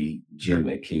little bitty gym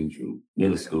at King Drew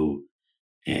Middle School.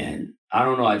 And I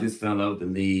don't know, I just fell in love with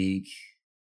the league.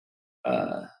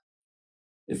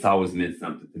 It's always meant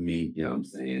something to me, you know what I'm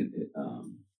saying?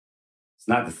 It's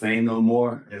not the same no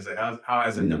more. Yeah, so how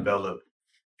has it developed,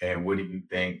 and what do you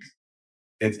think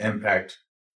its impact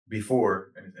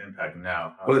before and its impact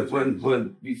now?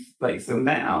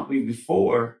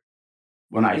 Before,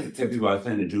 when I used to tell people I was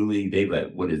playing the Drew League, they'd be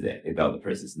like, what is that? They thought the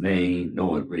person's name. No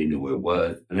one really knew what it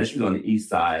was. Unless you was on the east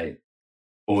side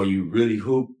or you really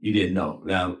hoop, you didn't know.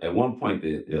 Now, at one point,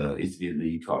 there used to be a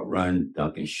league called Run,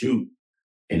 Dunk, and Shoot,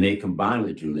 and they combined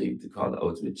with the Drew League to call the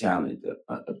Ultimate Challenge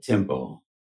of Tempo,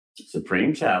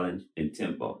 Supreme Challenge and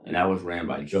Tempo. And that was ran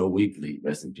by Joe Weekly,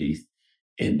 rest in peace,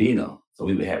 and Dino. So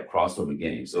we would have crossover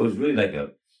games. So it was really like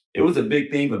it was a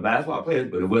big thing for basketball players,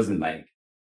 but it wasn't like,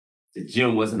 the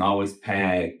gym wasn't always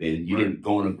packed, and you didn't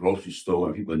go in a grocery store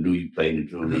and people knew you played in the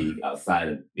Drew League outside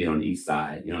of being on the east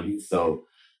side, you know what I mean? So,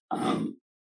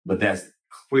 but that's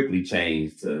quickly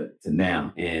changed to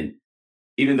now. And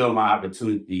even though my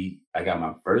opportunity, I got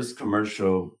my first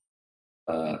commercial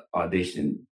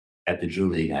audition at the Drew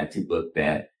League, I had to book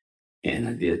that, and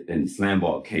I did, and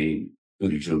Slamball came through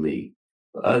the Drew League.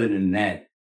 But other than that,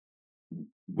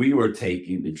 we were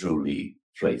taking the Drew League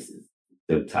places,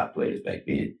 the top players back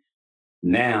then.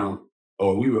 Now,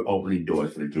 or we were opening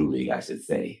doors for the Drew League, I should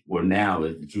say. Where now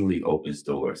is the Drew League opens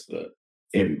doors for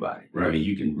everybody. Right? I mean,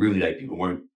 you can really, like, people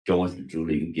weren't going to the Drew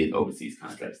League and getting overseas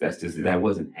contracts. That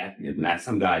wasn't happening. Now,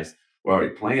 some guys were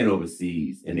already playing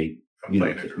overseas and they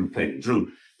playing the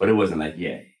Drew, but it wasn't like,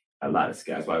 a lot of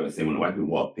scouts. Why I would say when the white people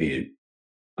walked in,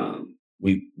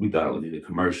 we thought it was either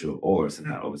commercial or some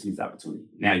kind of overseas opportunity.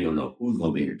 Now you don't know who's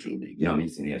going to be in the Drew League. You know what I mean?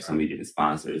 So they have so many different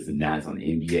sponsors, and now it's on the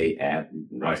NBA app. You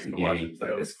can watch the games.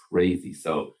 Like, that's crazy.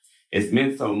 So it's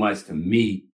meant so much to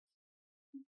me,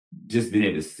 just being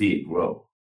able to see it grow.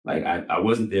 Like, I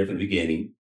wasn't there from the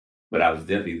beginning, but I was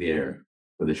definitely there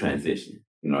for the transition.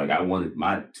 You know, like, I wanted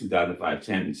my 2005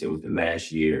 championship was the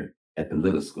last year at the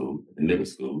middle school.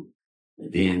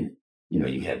 And then, you know,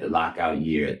 you had the lockout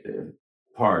year at the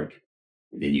park.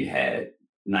 And then you had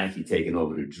Nike taking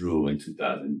over the Drew in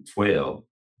 2012,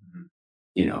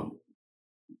 you know,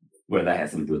 whether that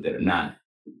has something to do with that or not.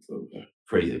 So,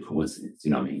 crazy coincidence,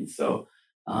 you know what I mean? So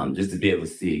just to be able to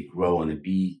see it grow and to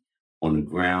be on the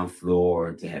ground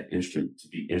floor, to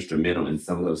be instrumental in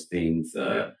some of those things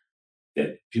that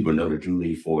people know the Drew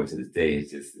League for to this day,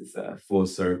 it's full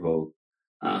circle.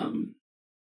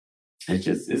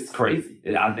 It's crazy.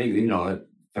 I think, you know,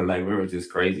 like, we were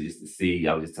just crazy just to see.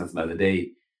 I was just telling somebody the other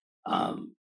day,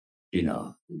 you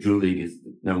know, Drew League is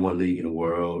the number one league in the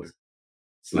world.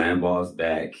 Slamball's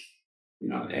back, you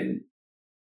know, and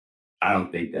I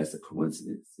don't think that's a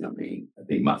coincidence. You know what I mean? I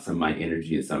think some of my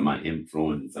energy and some of my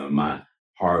influence and some of my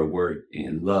hard work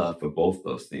and love for both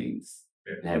those things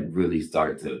have really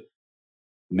started to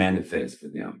manifest for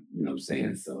them. You know what I'm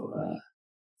saying? So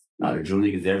now the Drew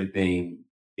League is everything.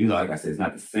 Even though, like I said, it's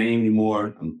not the same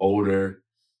anymore. I'm older.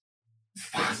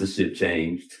 Sponsorship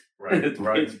changed. Right. It's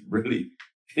really,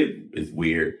 it's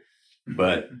weird.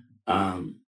 But I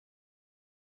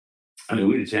mean,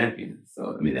 we're the champions.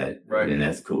 So I mean, and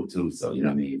that's cool too. So, you know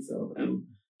what I mean? So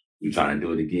we're trying to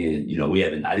do it again. You know,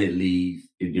 I didn't leave.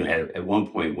 You know, at one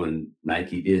point when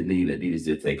Nike did leave, Adidas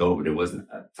did take over, there wasn't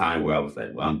a time where I was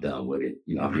like, well, I'm done with it.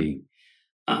 You know what I mean?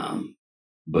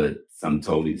 But some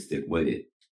told me to stick with it.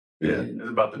 Yeah, it's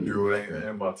about the Drew, it ain't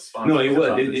about the sponsor. No, it was.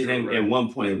 At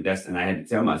one point, and I had to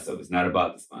tell myself, it's not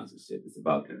about the sponsorship. It's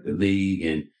about the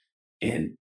league.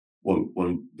 And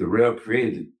when Darrell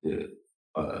created the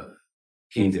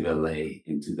Kings of LA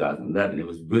in 2011, it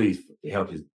was really to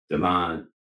help DeLon,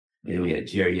 and then we had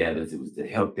Jerry Evans. It was to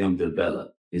help them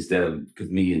develop, instead of, because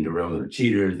me and Darrell were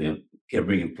cheaters and kept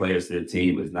bringing players to the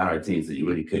team, but it's not our team, so you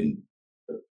really couldn't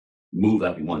move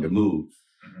like we wanted to move.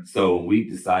 So we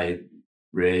decided,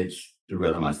 Reg,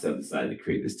 Darrell, and myself decided to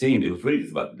create this team. It was really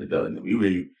just about the development. We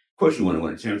really, of course, you want to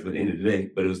win a championship at the end of the day,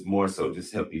 but it was more so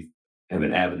just help you have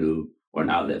an avenue or an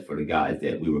outlet for the guys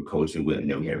that we were coaching with and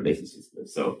that we had relationships with.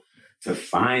 So to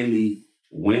finally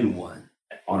win one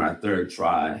on our third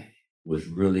try was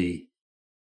really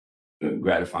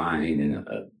gratifying and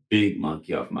a big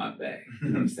monkey off my back. You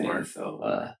know what I'm saying?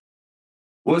 So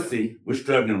we'll see. We're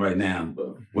struggling right now,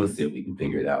 but we'll see if we can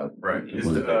figure it out. Right. Is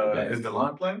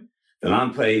DeLon playing?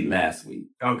 DeLon played last week.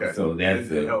 Okay. So that's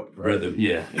brother.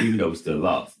 Yeah, even though we still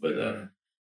lost. But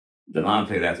DeLon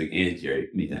played last week, and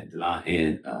DeLon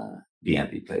and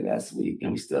DeAnthony played last week,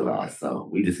 and we still lost. So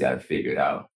we just got to figure it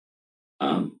out.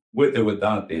 With or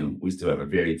without them, we still have a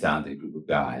very talented group of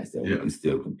guys that we can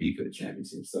still compete for the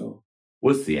championship. So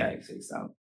we'll see how it shakes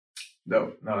out.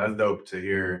 Dope. No, that's dope to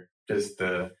hear just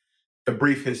the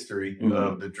brief history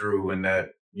of the Drew and that,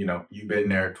 you've been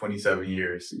there 27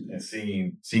 years and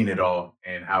seen it all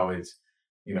and how it's,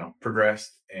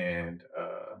 progressed and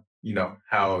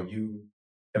how you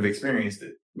have experienced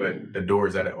it, but the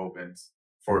doors that it opens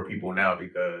for people now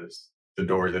because the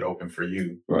doors that opened for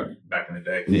you Right. back in the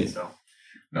day. Yeah. So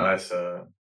no,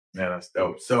 that's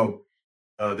dope. So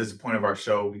this is a point of our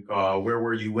show we call Where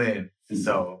Were You When?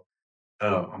 So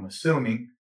I'm assuming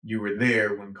you were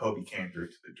there when Kobe came through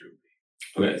to the Drew League.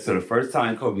 Okay, so the first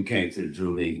time Kobe came to the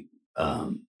Drew League,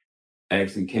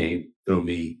 actually came through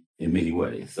me in many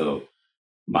ways. So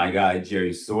my guy,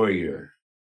 Jerry Sawyer,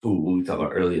 who we talked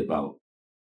about earlier about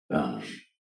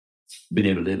being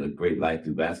able to live a great life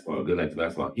through basketball, a good life through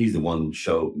basketball, he's the one who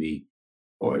showed me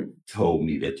or told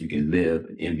me that you can live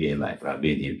an NBA life without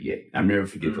being in the NBA. I'll never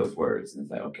forget those words. And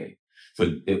it's like, okay. So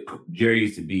Jerry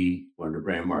used to be one of the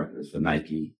brand marketers for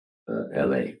Nike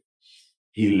LA.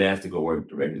 He left to go work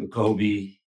directly with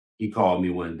Kobe. He called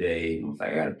me one day and was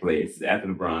like, I got to play. This is after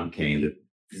LeBron came.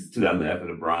 This is 2011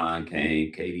 after LeBron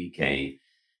came, KD came.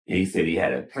 And he said he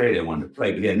had a player that wanted to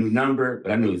play, but he had a new number,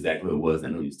 but I knew exactly what it was. I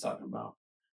knew what he was talking about.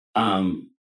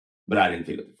 But I didn't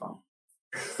pick up the phone.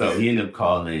 So he ended up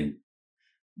calling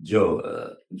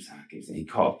Joe, he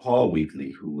called Paul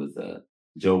Weekly, who was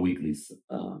Joe Weekly's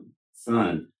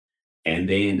son. And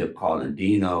they ended up calling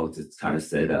Dino to kind of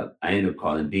set up. I ended up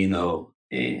calling Dino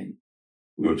and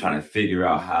we were trying to figure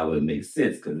out how it would make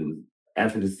sense because it was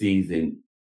after the season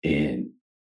and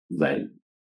like,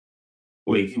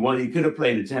 wait, he could have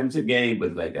played the championship game,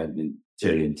 but like I've been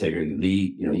integrating the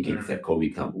league. You can't accept Kobe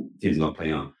teams going to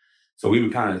play on. So we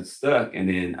were kind of stuck. And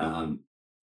then I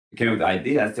came up with the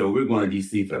idea. I said, well, we're going to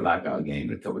DC for the lockout game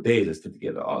in a couple of days. Let's put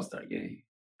together an all-star game.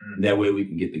 That way we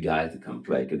can get the guys to come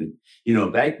play. Because,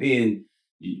 back then,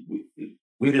 we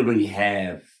didn't really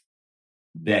have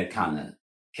that kind of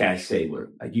cachet where,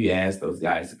 like, you ask those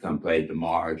guys to come play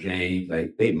DeMar, James,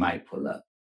 like, they might pull up.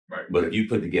 Right. But if you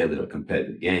put together a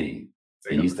competitive game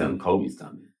and you tell them Kobe's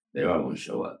coming, they're all going to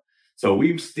show up. So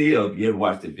we still, you ever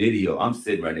watch the video, I'm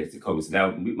sitting right next to Kobe. So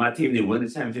now my team didn't win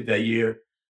the championship that year,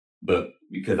 but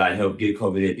because I helped get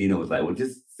Kobe there, Dino was like, well,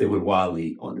 just sit with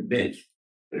Wally on the bench.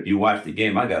 But if you watch the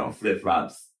game, I got on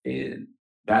flip-flops and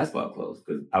basketball clothes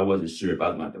because I wasn't sure if I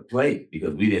was about to play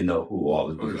because we didn't know who all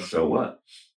was going to show up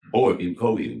or if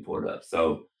Kobe even pulled up.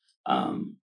 So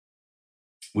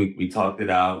we talked it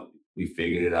out. We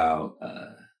figured it out.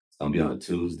 It's going to be on a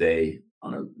Tuesday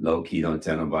on a low key, don't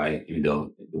tell nobody, even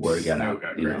though the word got out.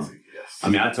 Yes. I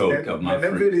mean, I told a couple of my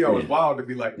friends. That video was wild to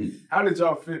be like, how did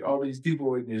y'all fit all these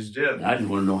people in this gym? I just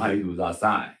want to know how he was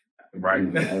outside.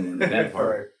 Right. That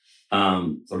part.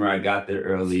 So I got there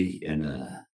early and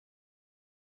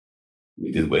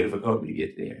we just waited for Kobe to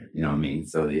get there. You know what I mean?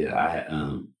 So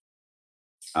yeah,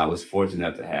 I was fortunate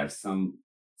enough to have some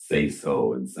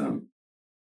say-so and some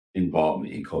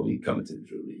involvement in Kobe coming to the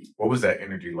Drew League. What was that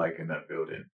energy like in that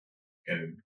building?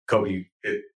 And Kobe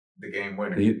hit the game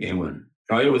winner. He hit the game winner.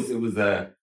 No, it was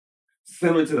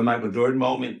similar to the Michael Jordan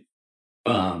moment.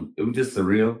 It was just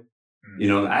surreal.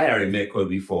 I already met Kobe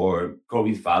before.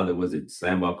 Kobe's father was a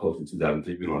Slamball coach in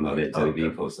 2003. People don't know that until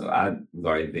being coach. So I was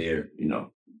already there,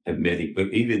 have met him. But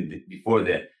even before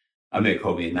that, I met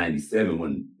Kobe in 97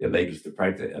 when the Lakers used to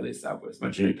practice at LA Southwest, my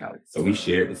junior college. So we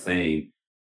shared the same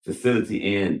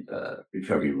facility and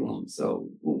recovery room. So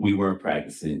when we weren't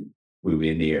practicing, we were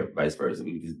in there, vice versa.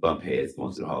 We would just bump heads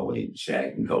going to the hallway.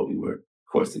 Shaq and Kobe were,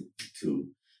 of course, the two.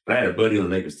 But I had a buddy on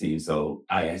the Lakers team, so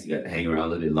I actually got to hang around a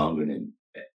little bit longer than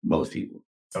most people.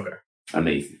 Okay.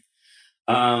 Amazing.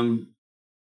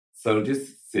 So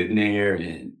just sitting there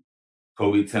and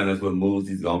Kobe telling us what moves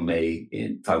he's going to make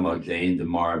and talking about James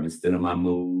DeMar and stealing my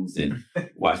moves and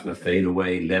watch my fade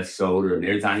away, left shoulder. And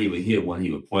every time he would hit one,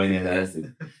 he would point at us.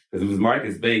 Because it was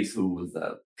Marcus Bates who was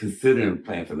considering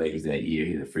playing for Lakers that year.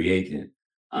 He's a free agent.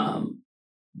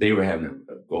 They were having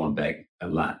going back a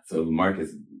lot. So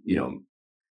Marcus,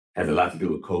 has a lot to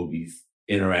do with Kobe's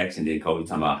interaction. Then Kobe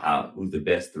talking about who's the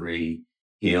best three,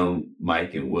 him,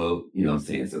 Mike, and Will, what I'm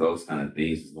saying? So those kind of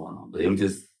things was going on. But it was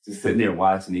just sitting there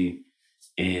watching him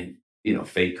and,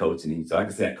 fake coaching him. So I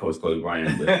can say I coached Kobe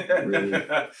Bryant, but really,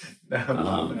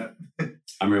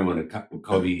 I remember when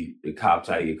Kobe, the cop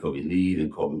tried to get Kobe to leave,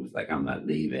 and Kobe was like, I'm not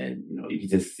leaving. You could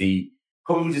just see,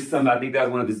 Kobe was just something, I think that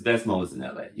was one of his best moments in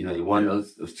LA. He won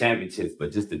those championships,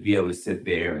 but just to be able to sit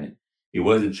there and he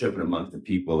wasn't tripping amongst the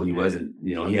people. He wasn't,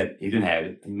 he didn't have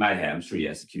it. He might have, I'm sure he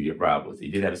had security problems. He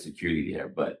did have a security there,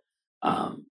 but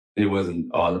it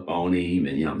wasn't all up on him,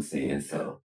 and you know what I'm saying?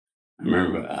 So I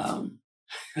remember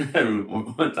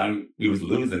one time we was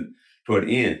losing toward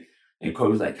the end. And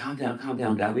Kobe was like, calm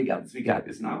down, guys. We got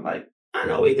this. And I'm like, I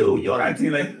know we do. You're on our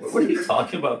team. Like, what are you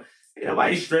talking about? Ain't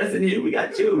nobody stressing here. We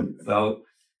got you. So,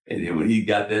 and then when he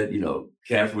got that,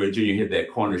 Cashware Jr. hit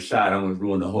that corner shot, I'm going to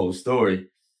ruin the whole story.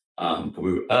 Because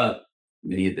we were up,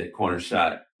 and then he hit that corner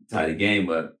shot, tied the game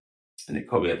up, and then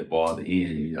Kobe had the ball at the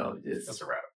end, That's a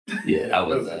wrap. Yeah, that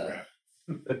was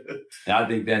and I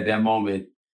think that moment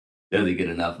doesn't get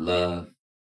enough love.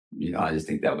 I just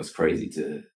think that was crazy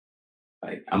to,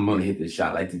 like, I'm going to hit this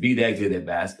shot. Like, to be that good at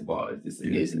basketball is just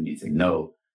amazing to me to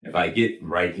know if I get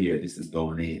right here, this is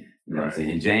going in. You know what I'm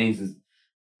saying? And James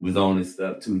was on his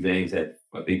stuff too. James had,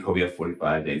 I think Kobe had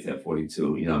 45, James had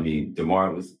 42. You know what I mean?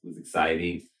 DeMar was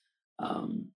exciting.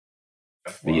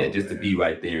 But yeah, just to be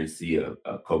right there and see a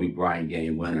Kobe Bryant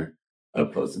game winner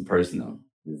up close and personal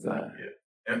is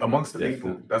and amongst the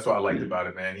people, that's what I liked about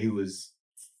it, man. He was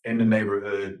in the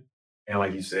neighborhood, and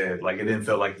like you said, like it didn't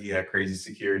feel like he had crazy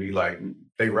security. Like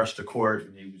they rushed the court,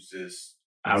 and he was just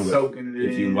soaking it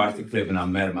in. If you watch the clip, and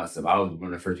I'm mad at myself, I was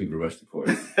one of the first people to rush the court.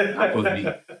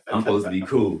 I'm supposed to be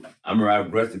cool. I remember I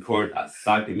rushed the court, I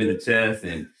socked him in the chest,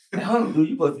 and hold on, dude,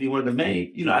 you're supposed to be one of the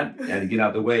main. I had to get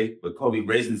out the way, but Kobe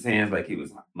raising his hands like he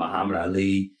was Muhammad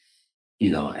Ali,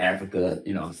 Africa,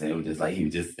 what I'm saying? It was just like he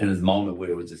was just in his moment where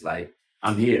it was just like,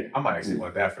 I'm here. I might actually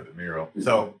want that for the mural.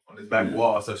 So on this back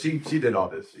wall, so she did all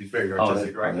this. She's very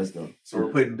artistic, right? Let's go. So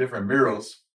we're putting different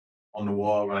murals on the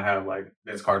wall. We're gonna have like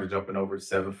Vince Carter jumping over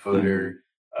 7-footer,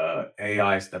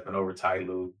 AI stepping over Ty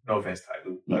Lue. No offense, Ty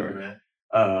Lue, man.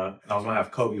 And I was gonna have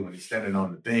Kobe when he's standing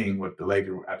on the thing with the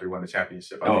Lakers after he won the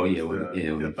championship.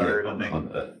 The third, I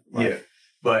think. Yeah,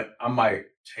 but I might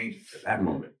change it to that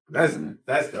moment. That's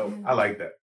dope. I like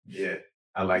that. Yeah,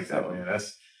 I like that, man.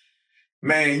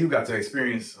 Man, you got to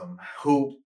experience some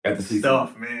hoop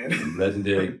stuff, man.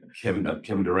 Legendary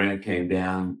Kevin Durant came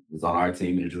down, was on our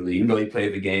team individually. Even though he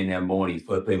played the game that morning, he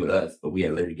played with us, but we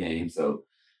had later games. So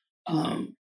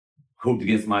hooped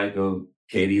against Michael.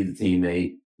 Katie is a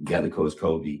teammate. Got to coach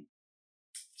Kobe.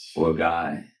 For a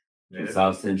guy from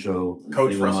South Central.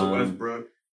 Coach Russell Westbrook.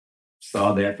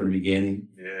 Saw that from the beginning.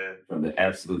 Yeah. From the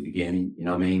absolute beginning. You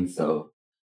know what I mean? So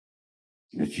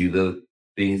a few little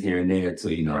things here and there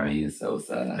too, you know what I mean? So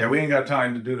yeah, we ain't got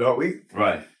time to do the whole week.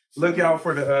 Right. Look out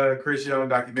for the Chris Young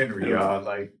documentary, y'all.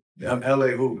 Like LA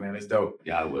Hoop, man, it's dope.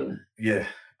 Yeah, I will. Yeah.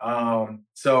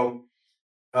 So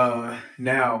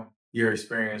now your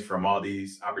experience from all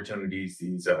these opportunities,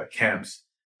 these camps,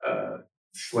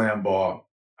 Slamball,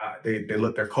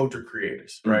 they're culture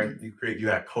creators, right? Mm-hmm. You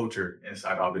had culture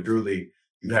inside of the Drew League.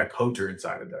 You had culture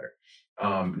inside of there.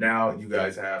 Now you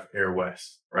guys have Air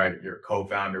West, right? You're a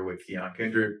co-founder with Keon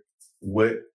Kendrick.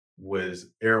 What was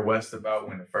Air West about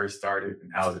when it first started,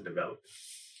 and how has it developed?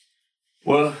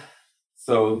 Well,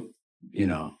 so,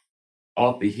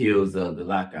 off the heels of the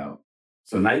lockout,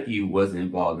 so Nike wasn't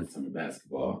involved in summer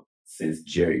basketball since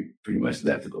Jerry pretty much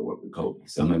left to go work with Kobe.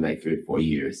 So maybe like 3 or 4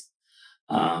 years.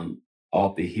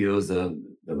 Off the heels of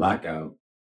the lockout,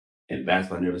 and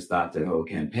basketball never stopped that whole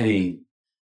campaign.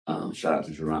 Shout out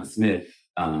to Jerron Smith.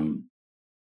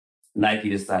 Nike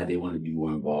decided they wanted to be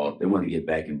more involved. They wanted to get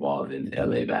back involved in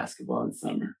LA basketball in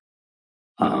summer.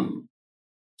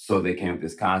 So they came with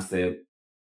this concept.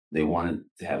 They wanted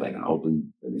to have like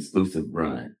an exclusive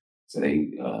run. So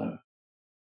they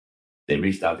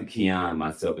reached out to Keon,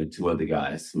 myself, and 2 other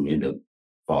guys who ended up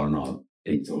falling off.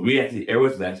 And so Air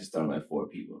West was actually started by 4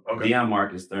 people. Okay. Deion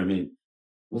Marcus, Thurman,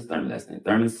 what's Thurman's last name?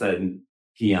 Thurman Sutton,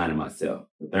 Keon, and myself.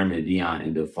 But Thurman and Deion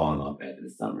ended up falling off after the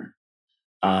summer.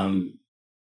 And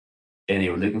they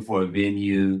were looking for a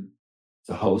venue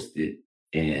to host it.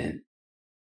 And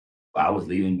I was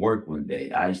leaving work one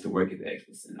day. I used to work at the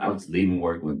Expo Center. I was leaving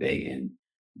work one day, and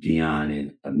Deion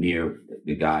and Amir,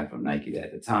 the guy from Nike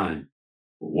at the time,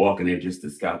 were walking there just to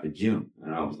scout the gym.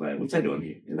 And I was like, "What you doing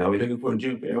here?" And we're looking for a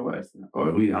gym for Air West. I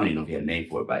don't even know if he had a name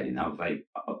for it by then. I was like,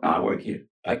 I work here.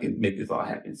 I can make this all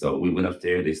happen. So we went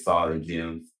upstairs. They saw the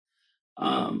gyms.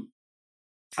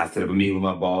 I set up a meeting with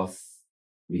my boss.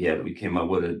 We came up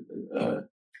with a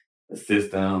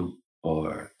system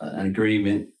or an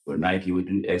agreement where Nike would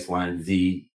do X, Y, and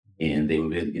Z, and they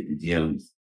would be able to get the gyms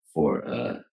for,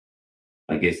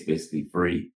 I guess, basically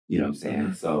free. You know what I'm saying?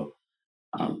 Mm-hmm. So,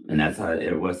 and that's how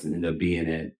Air West ended up being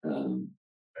at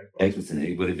Expo Center.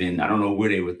 It would have been, I don't know where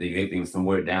they were thinking. They think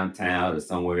somewhere downtown or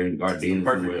somewhere in Gardena.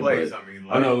 Perfect place.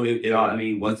 I know it all. I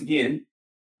mean, once again,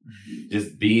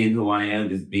 just being who I am,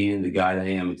 just being the guy that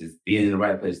I am, and just being in the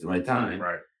right place at the right time.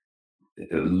 Right.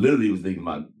 I literally was thinking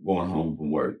about going home from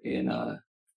work, and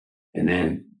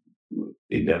then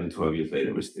 11, 12 years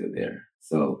later, we're still there.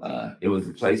 So it was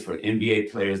a place for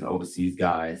NBA players and overseas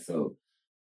guys. So,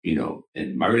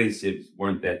 and my relationships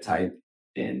weren't that tight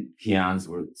and Keon's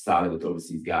were solid with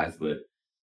overseas guys, but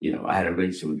I had a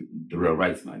relationship with Darrell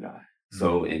Wright's my guy.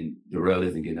 So, and Darrell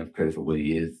isn't getting enough credit for what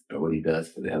he is or what he does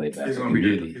for the LA basketball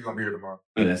community. He's gonna be here tomorrow.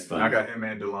 Oh, that's fun. I got him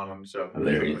and Delon on the show.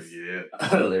 Hilarious. So, yeah.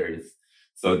 Hilarious.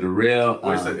 So Darrell.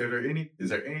 Is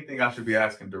there anything I should be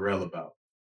asking Darrell about?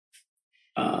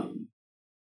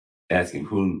 Asking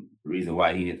who the reason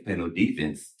why he didn't play no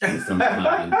defense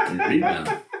sometimes in rebound.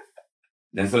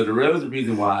 And so Darrell is the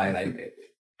reason why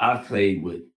I've played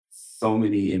with so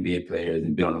many NBA players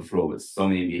and been on the floor with so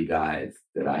many NBA guys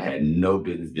that I had no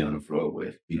business being on the floor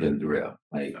with because of Darrell.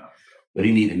 But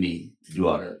he needed me to do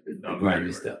all the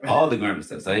grimy stuff, all the grimy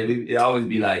stuff. So it always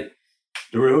be like,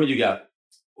 Darrell, who you got?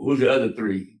 Who's your other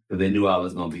three? Because they knew I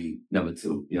was going to be number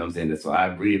two. You know what I'm saying? So I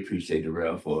really appreciate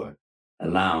Darrell for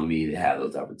allowing me to have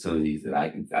those opportunities that I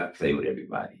play with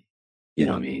everybody. You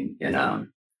know what I mean? And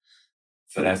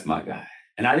so that's my guy.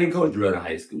 And I didn't coach Darrell in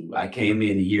high school. I came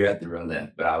in a year after Darrell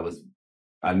left, but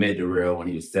I met Darrell when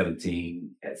he was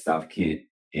 17 at South Kent,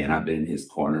 and I've been in his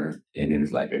corner and in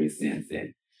his life ever since.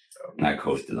 And I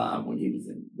coached Delon when he was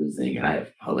in the Zing, and I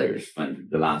have hilarious fun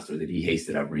Delon stories that he hates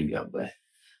that I bring up. But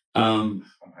I'm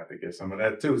gonna have to get some of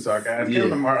that too, so I can ask him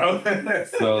tomorrow.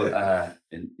 So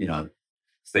and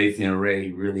Stacey and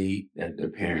Ray really, their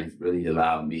parents really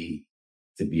allowed me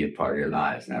to be a part of their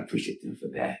lives, and I appreciate them for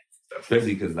that.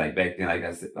 Especially because back then, like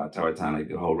I said, I told time,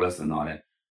 the whole wrestling and all that.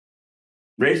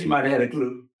 Reggie might have had a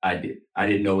clue. I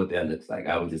didn't know what that looks like.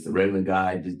 I was just a regular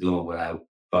guy, just doing what I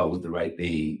thought was the right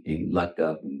thing, and lucked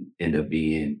up and ended up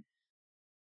being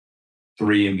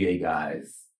 3 NBA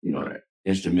guys,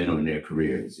 instrumental in their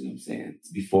careers, you know what I'm saying,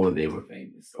 before they were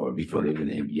famous or before they were in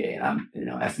the NBA.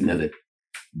 And that's another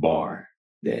bar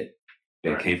that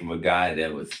came from a guy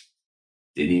that wasn't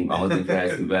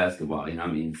fast through basketball, you know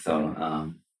what I mean?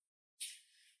 So,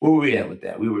 where were we at with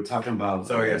that? We were talking about...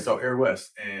 So Air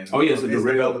West. And so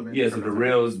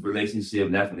Darrell's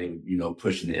relationship definitely,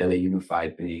 pushing the LA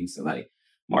Unified thing. So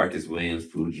Marcus Williams,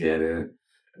 Pujetta,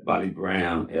 Bobby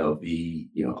Brown, LB,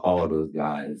 all those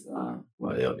guys.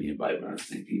 LB and Bobby Brown are the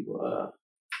same people.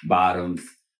 Bottoms,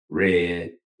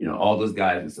 Red, all those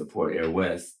guys would support Air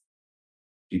West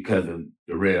because of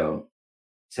Darrell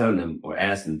telling them or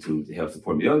asking them to help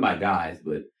support me. Those are my guys,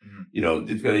 but, just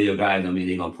because they're your guys don't mean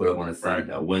they're going to put up on a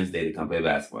Sunday or Wednesday to come play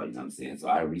basketball, you know what I'm saying? So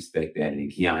I respect that.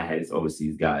 And Keon had his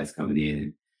overseas guys coming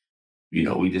in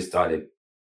and, we just started,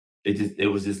 it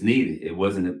was just needed. It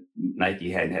wasn't,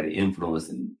 Nike hadn't had an influence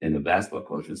in the basketball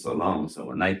culture in so long. So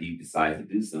when Nike decides to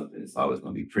do something, it's always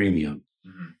going to be premium.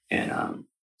 And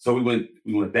so we went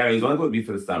there. It was only going to be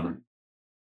for the summer.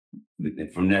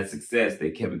 And from that success,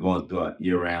 they kept it going throughout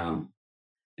year round.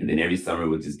 And then every summer it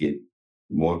would just get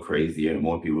more crazier and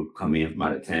more people would come in from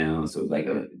out of town. So it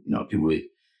was people would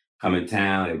come in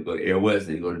town, they would go to Air West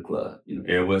and they go to the club.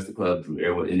 Air West, the club, Drew,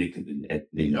 Air West, and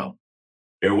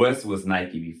Air West was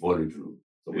Nike before the Drew.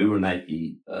 So we were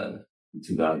Nike in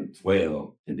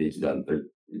 2012 and then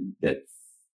 2013. That's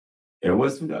Air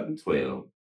West 2012.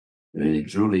 And then the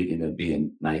Drew League ended up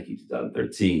being Nike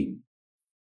 2013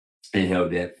 and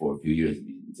held that for a few years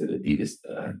until the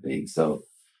Adidas thing. So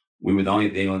we were the only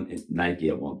thing on Nike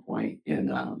at one point. And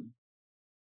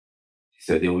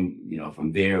so then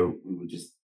from there, we would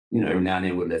just, every now and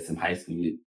then we'd let some high school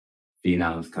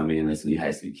phenoms come in, let some high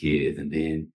school kids. And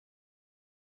then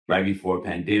right before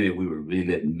pandemic, we were really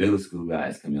letting middle school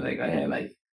guys come in. I had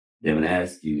Devin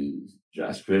Askew,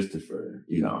 Josh Christopher,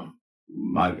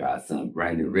 my godson,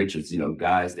 Brandon Richards,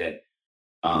 guys that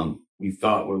we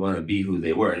thought were going to be who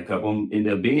they were. And a couple of them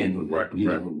ended up being who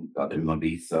who thought they were going to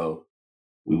be. So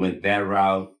we went that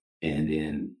route, and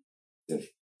then the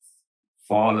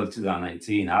fall of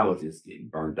 2019, I was just getting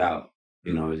burnt out.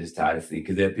 I was just tired of seeing,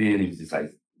 because at the end, it was just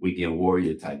weekend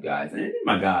warrior type guys. And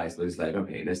my guys, but it's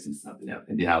okay, let's do something else.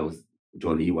 And then I was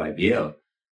doing the EYBL.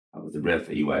 I was the rep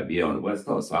for EYBL on the West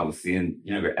Coast. So I was seeing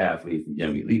younger athletes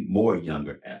and more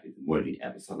younger athletes, more elite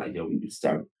athletes. So I'm we need to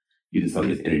start using some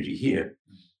of this energy here.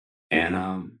 And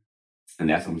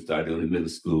that's when we started doing the middle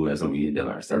school. That's when we ended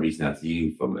up started reaching out to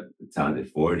you from the Times at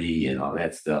 40 and all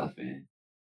that stuff. And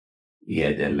we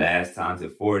had that last Times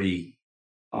at 40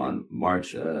 on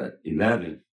March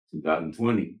 11th,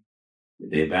 2020, the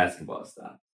day basketball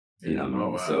stopped.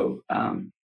 Wow. So,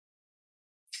 and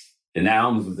that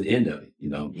almost was the end of it.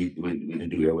 We didn't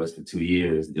do Air West for 2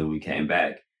 years. And then we came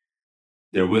back.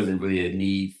 There wasn't really a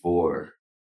need for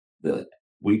the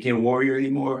weekend warrior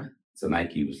anymore. So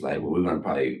Nike was like, well, we're going to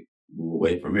probably move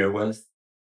away from Air West.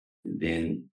 And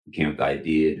then we came with the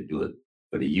idea to do it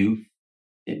for the youth.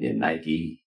 And then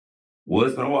Nike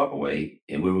was going to walk away,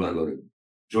 and we were going to go to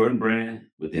Jordan Brand.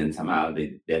 But then somehow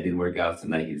that didn't work out. So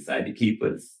Nike decided to keep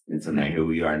us. And so now here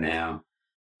we are now.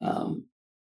 all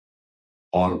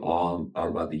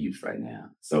about the youth right now.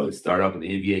 So it started off with the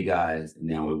NBA guys, and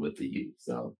now we're with the youth.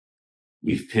 So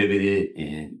we've pivoted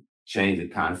and changed the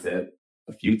concept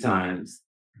a few times,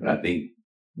 but I think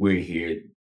we're here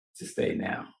to stay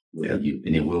now with the youth,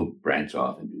 and then we'll branch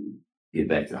off and get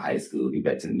back to high school, get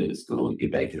back to the middle school,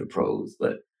 get back to the pros.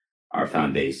 But our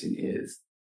foundation is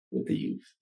with the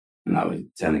youth. And I was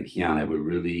telling Kiana, we're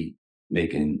really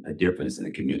making a difference in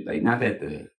the community. Like, not that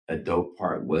the adult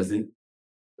part wasn't,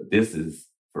 but this is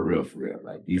for real, for real.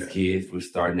 Like, these kids, we're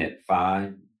starting at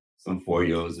 5, some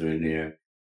 4-year-olds are in there,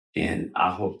 and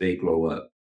I hope they grow up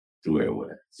to where it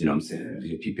was. You know what I'm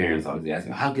saying? Parents always ask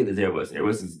me, how good is Airbus?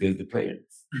 Airbus is as good as the players.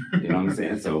 You know what I'm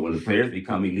saying? So when the players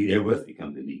become elite, Airbus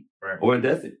becomes elite. Right. Or it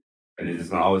doesn't. And it's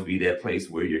just going to always be that place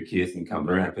where your kids can come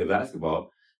learn how to play basketball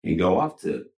and go off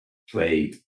to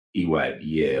play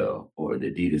EYBL or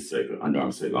the Adidas Circle, Under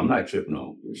Armour Circle. I'm not tripping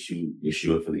on your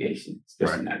shoe affiliation,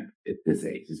 especially not at this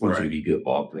age. Just want you to be good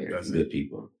ball players, good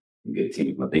people, and good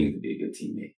teammates. My thing is to be a good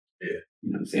teammate. Yeah.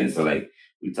 You know what I'm saying? So, like,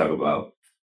 we talk about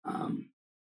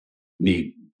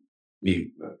me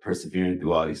persevering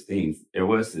through all these things.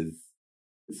 Airbus is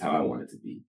how I want it to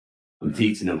be. I'm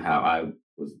teaching them how I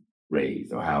was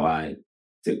raised, or how I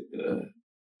took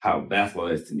how basketball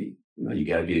is to me. You know, you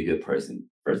got to be a good person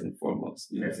first and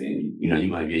foremost. You know what I'm saying? You know, you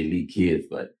might be elite kids,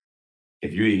 but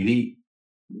if you're elite,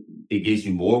 it gives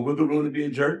you more wiggle room to be a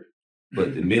jerk.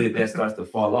 But the minute that starts to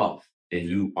fall off, and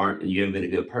you haven't been a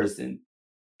good person,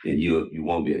 then you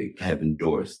won't be able to have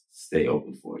doors stay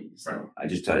open for you. So I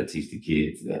just try to teach the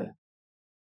kids that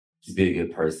just be a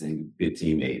good person, good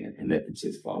teammate, and let the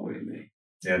chips fall where they may.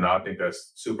 Yeah, no, I think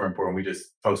that's super important. We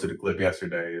just posted a clip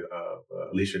yesterday of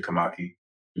Alicia Kamaki,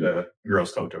 the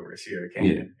girls coach over at Sierra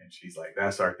Canyon, and she's like,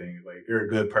 "That's our thing. Like, if you're a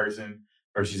good person,"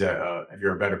 or she said, "If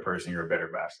you're a better person, you're a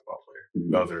better basketball player."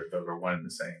 Mm-hmm. Those are one and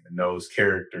the same. And those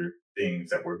character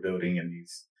things that we're building in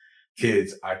these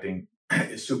kids, I think,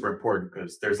 is super important,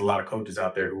 because there's a lot of coaches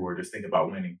out there who are just thinking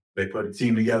about winning. They put a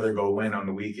team together, go win on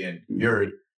the weekend. Mm-hmm. You're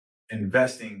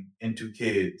investing into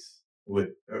kids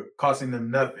with costing them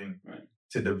nothing. Right.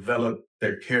 To develop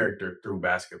their character through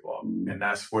basketball. And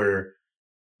that's where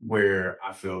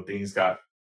I feel things got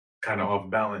kind of off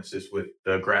balance just with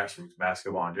the grassroots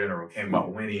basketball in general. It came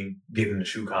about winning, getting the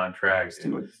shoe contracts,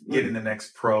 and getting the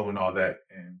next pro and all that.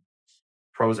 And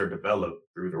pros are developed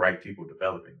through the right people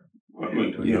developing them.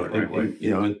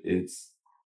 It's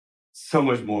so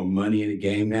much more money in the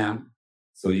game now.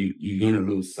 So you're going to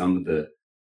lose some of the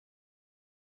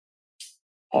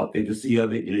authenticity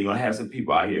of it. You're going to have some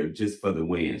people out here just for the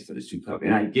wins, for the shoe company.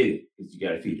 And I get it, because you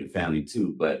got to feed your family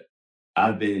too. But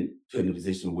I've been put in a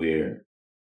position where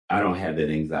I don't have that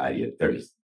anxiety or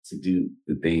thirst to do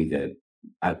the things that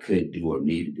I could do or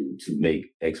need to do to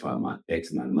make X amount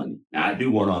of money. Now, I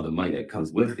do want all the money that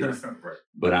comes with this,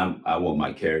 but I want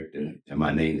my character and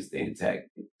my name to stay intact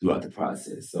throughout the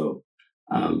process. So,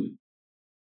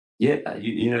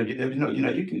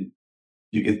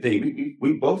 you can think,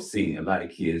 we both seen a lot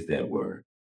of kids that were,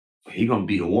 he gonna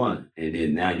be the one, and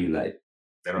then now you like,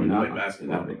 they don't play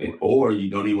basketball anymore. Or you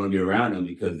don't even want to be around them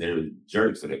because they're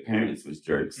jerks, or their parents was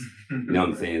jerks. You know what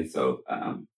I'm saying? So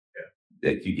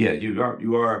that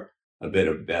you are a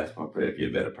better basketball player if you're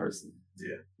a better person.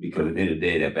 Yeah. Because at the end of the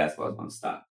day, that basketball is gonna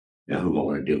stop. Now who's gonna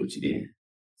want to deal with you then?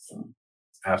 So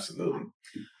absolutely.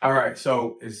 All right.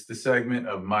 So it's the segment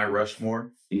of My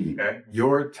Rushmore. Mm-hmm. Okay.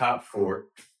 Your top 4.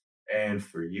 And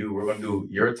for you, we're going to do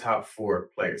your top 4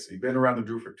 players. So you've been around the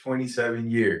Drew for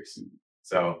 27 years.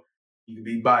 So you can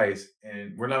be biased.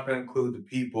 And we're not going to include the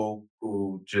people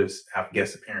who just have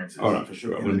guest appearances. Oh, no, for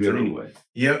sure. I'm going to do it anyway.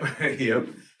 Yep.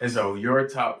 And so your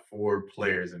top 4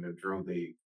 players in the Drew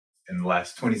League in the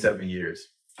last 27 years.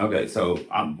 Okay, so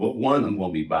one of them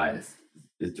won't be biased.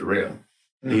 Is Darrell.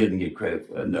 Mm-hmm. He didn't get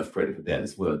enough credit for that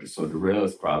as well. So Darrell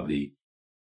is probably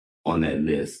on that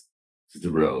list.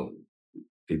 Darrell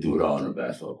could do it all on a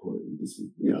basketball court. Just,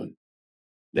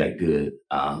 that good.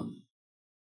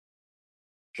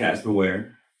 Casper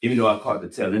Ware, even though I caught the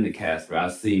tail end of Casper, I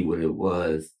see what it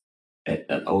was at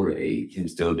an older age, him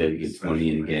still there to get 20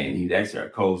 in the game. He's actually our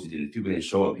coach. If people didn't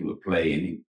show up, he would play, and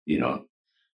he,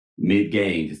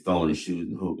 mid-game, just throwing his shoes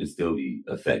and hoop and still be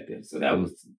effective. So that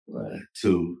was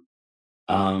 2.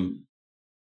 I know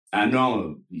I'm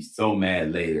going to be so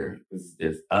mad later because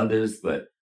there's others, but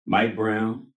Mike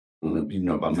Brown, I don't know if you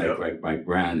know about Mike. Mike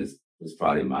Brown was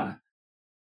probably my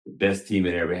best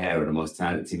teammate I ever had, or the most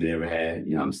talented teammate I ever had.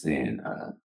 You know what I'm saying?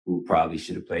 Who probably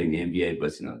should have played in the NBA,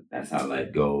 but that's how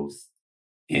life goes.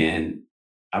 And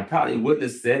I probably wouldn't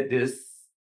have said this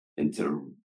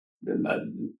until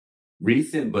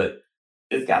recent, but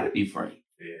it's got to be Frank.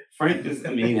 Yeah. Frank just,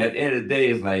 I mean, at the end of the day,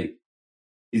 it's like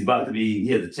he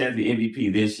has a chance to be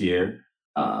MVP this year.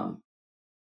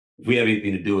 If we have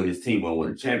anything to do with his team, won't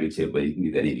win a championship, but he can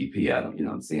get that MVP out of him, you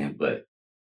know what I'm saying? But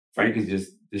Frank is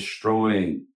just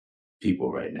destroying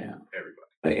people right now. Everybody.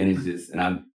 Like, and it's just,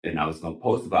 and I was going to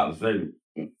post about, I was very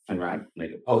trying to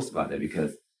make a post about that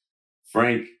because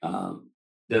Frank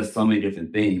does so many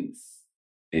different things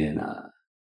and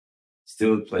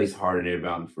still plays hard than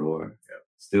everybody on the floor. Yep.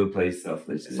 Still plays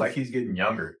selfless. It's like he's getting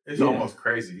younger. It's almost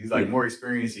crazy. He's like more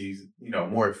experienced. He's,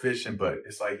 more efficient, but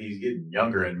it's like he's getting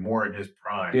younger and more in his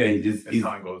prime. Yeah, as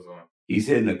time goes on. He's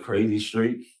hitting a crazy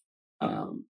streak.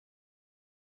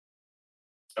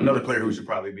 Another player who should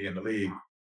probably be in the league,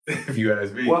 if you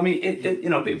ask me. Well, I mean,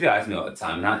 people ask me all the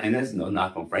time, and there's no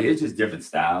knock on Frank. It's just different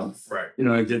styles. Right.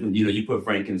 Different. You put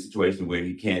Frank in a situation where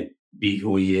he can't be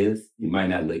who he is. He might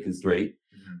not look as great.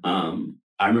 Mm-hmm.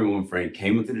 I remember when Frank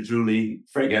came into the Drew League.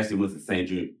 Frank actually was the same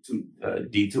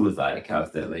D2 as I at Cal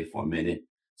State LA for a minute.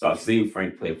 So I've seen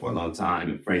Frank play for a long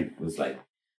time, and Frank was like,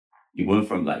 he went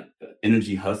from like the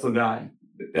energy hustle guy,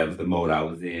 that was the mode I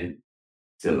was in,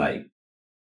 to like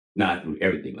not through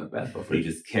everything like basketball. He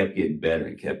just kept getting better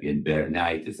and kept getting better. Now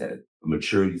he just had a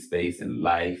maturity space in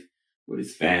life with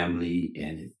his family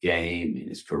and his game and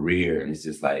his career. And it's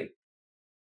just like,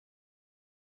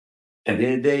 at the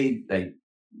end of the day, like,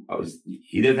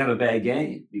 he doesn't have a bad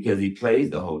game because he plays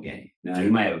the whole game. Now, he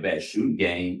might have a bad shooting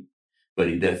game, but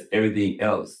he does everything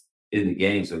else in the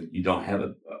game, so you don't have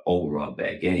an overall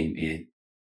bad game.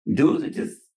 And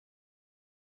dudes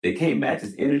they can't match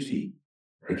his energy.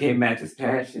 They can't match his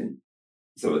passion.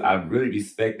 So I really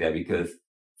respect that because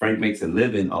Frank makes a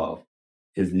living off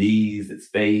his knees, his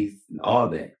face, and all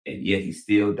that. And yet he's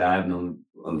still diving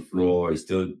on the floor. He's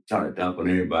still trying to dunk on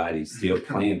everybody. He's still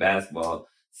playing basketball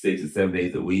 6 or 7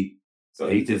 days a week. So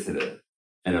he's just an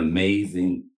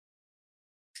amazing,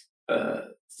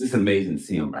 it's just amazing to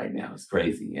see him right now. It's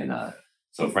crazy. And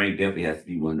so Frank definitely has to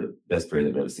be one of the best players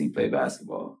I've ever seen play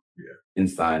basketball. Yeah.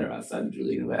 Inside or outside the Drew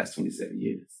League in the last 27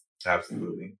 years.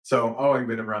 Absolutely. So I've only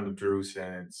been around the Drew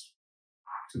since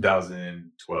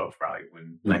 2012, probably,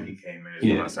 when Nike came in,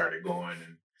 when I started going.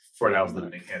 And before that, I was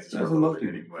living in Kansas for a little bit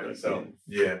anyway. So,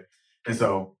 yeah. And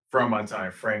so from my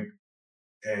time, Frank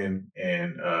and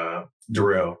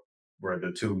Darrell were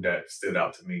the two that stood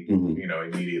out to me,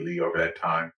 immediately over that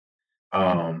time.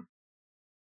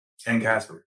 And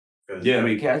Casper. Yeah, I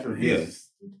mean, Casper,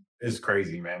 it's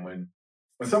crazy, man. When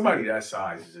somebody that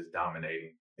size is just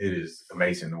dominating, it is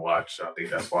amazing to watch. I think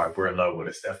that's why we're in love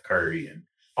with Steph Curry and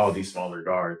all these smaller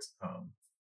guards.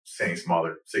 Saying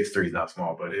smaller, 6'3" is not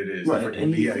small, but it is for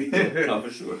NBA. No, for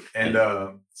sure. And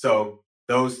so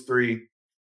those three,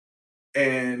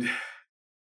 and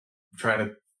I'm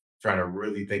trying to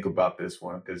really think about this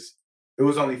one because it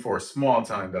was only for a small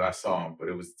time that I saw him, but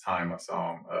it was the time I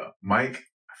saw him. Mike,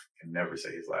 I can never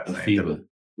say his last name.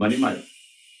 Money Mike.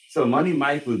 So Money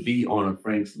Mike would be on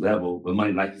Frank's level, but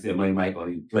like you said, Money Mike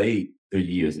only played 3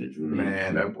 years in the Drew League.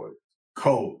 Man, that boy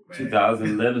cold, man.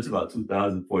 2011 to about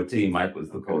 2014, Mike was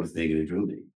the coldest nigga in the Drew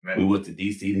League. Man. We went to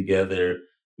DC together.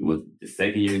 We went the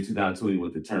second year in 2002, we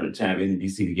went to tournament champion in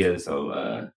DC together.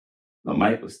 So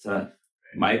Mike was tough.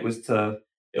 Mike was tough.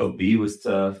 LB was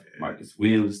tough. Marcus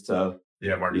Williams was tough.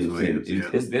 Yeah, Marcus Williams.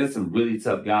 It's been some really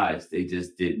tough guys. They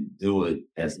just didn't do it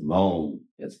as long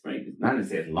as Frank. Not to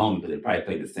say as long, because they probably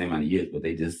played the same amount of years, but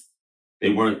they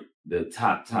weren't the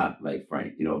top like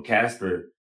Frank.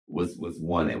 Casper was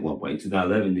one at one point.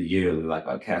 2011, the year like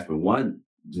Casper won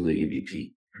the league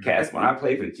MVP. Casper, when I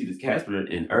played for the Chiefs, Casper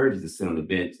and Irv used to sit on the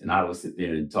bench, and I would sit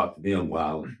there and talk to them when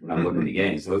I wasn't in the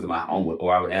game. So it was my homework,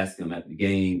 or I would ask them after the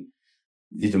game,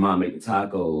 did your mom make the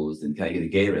tacos and can I get a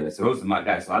Gatorade? So those are my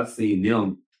guys. So I've seen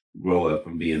them grow up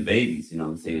from being babies, you know what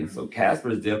I'm saying? So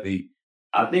Casper is definitely,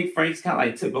 I think Frank's kind of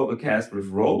like took over Casper's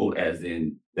role, as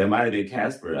in there might have been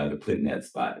Casper I would put in that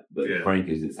spot. But Frank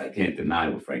is just, I can't deny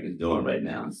what Frank is doing right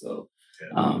now. So,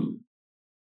 a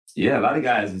lot of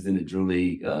guys is in the Drew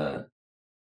League.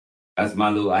 That's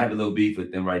I have a little beef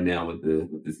with them right now with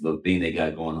this little thing they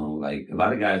got going on. Like a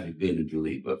lot of guys have been in the Drew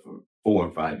League, but for 4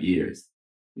 or 5 years.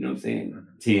 You know what I'm saying?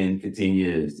 10, 15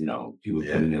 years, people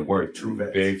putting their work. True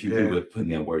vets. Very few people are putting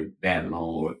their work that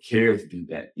long or care to do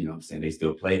that. You know what I'm saying? They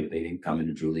still play, but they didn't come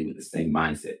into Drew League with the same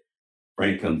mindset.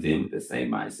 Frank comes in with the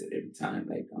same mindset every time.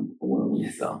 Like, I want to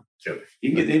win. So he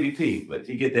can get the MVP, but if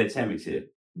he get that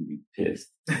championship, he'll be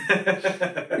pissed.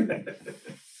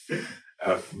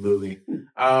 Absolutely.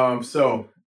 So,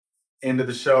 end of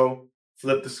the show,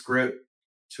 flip the script.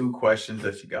 2 questions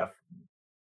that you got.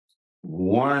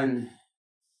 One,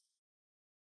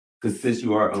 because since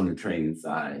you are on the training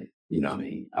side,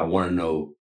 I want to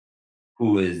know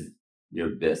who is your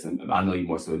best? And I know you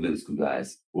more so middle school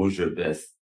guys. What was your best?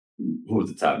 Who was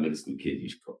the top middle school kid you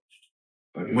coached?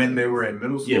 When they were in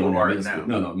middle school when or middle now? School.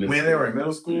 No, middle when school. they were in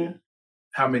middle school,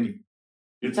 how many?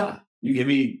 Your top. You give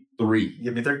me 3.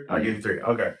 Give me 3? I'll give you 3.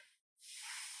 Okay.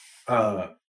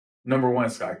 Number 1,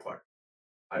 Sky Clark.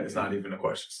 It's not even a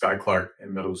question. Sky Clark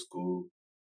in middle school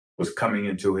was coming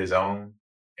into his own,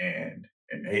 and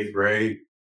in 8th grade,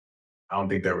 I don't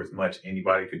think there was much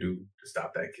anybody could do to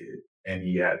stop that kid. And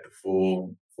he had the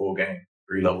full game,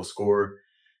 3-level score,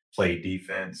 played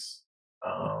defense.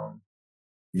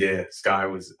 Sky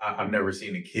was. I've never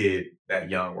seen a kid that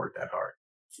young work that hard.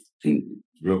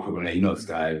 Real quick on that,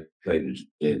 Sky played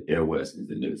in Air West in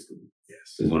the middle school.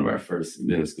 Yes, he was one of our first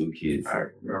middle school kids. I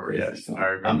remember. Yes, I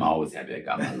remember. I'm always happy I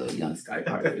got my little young Sky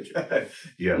card picture.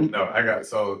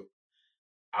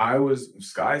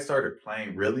 Sky started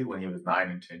playing really when he was 9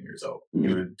 and 10 years old. Mm-hmm.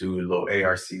 He would do a little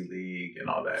ARC league and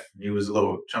all that. He was a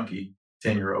little chunky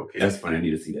 10-year-old kid. That's funny. I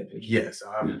need to see that picture. Yes,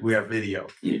 we have video.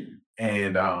 Yeah.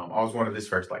 And I was one of his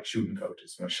first shooting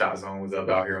coaches when Shot Zone was up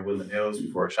out here in Woodland Hills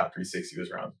before Shot 360 was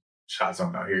around Shot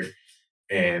Zone out here.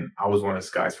 And I was one of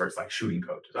Sky's first shooting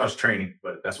coaches. I was training,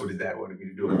 but that's what his dad wanted me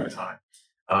to do at the time.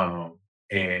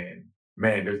 And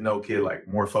man, there's no kid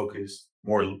more focused,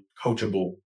 more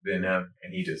coachable than him.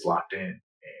 And he just locked in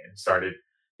and started,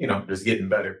 just getting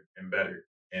better and better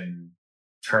and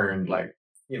turned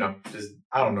just,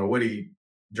 I don't know what he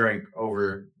drank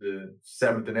over the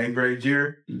 7th and 8th grade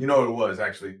year. You know what it was,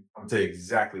 actually. I'm going to tell you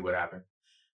exactly what happened.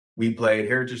 We played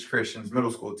Heritage Christian's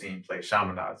middle school team, played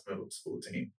Chaminade's middle school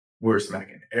team. We were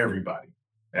smacking everybody.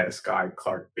 That Sky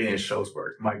Clark, Ben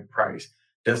Schosberg, Mike Price,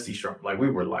 Dusty Strong.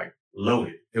 We were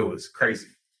loaded. It was crazy.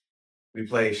 We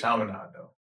played Chaminade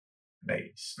though.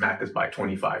 They smacked us by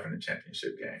 25 in the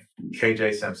championship game.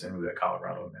 KJ Simpson, who's at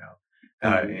Colorado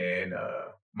now, and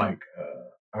Mike.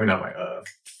 Not Mike.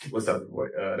 What's up?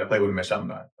 That played with him at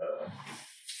Chaminade.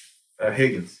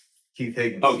 Higgins. Keith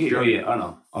Higgins. Oh, yeah. I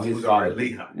know. Oh, his father.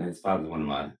 Yeah, his father's one of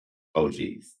my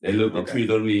OGs. They look at me,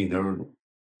 go to me.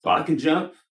 So I can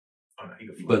jump. Oh, no, he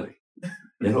can fly. But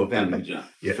the whole family can jump.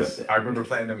 Yes. I remember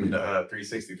playing them in the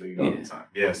 360 league all the time.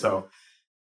 Yeah, so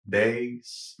they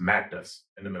smacked us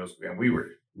in the middle school, and we were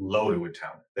loaded with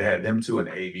talent. They had them two and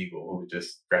Abe Eagle, who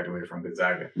just graduated from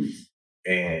Gonzaga.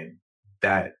 And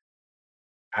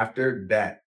after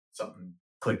that, something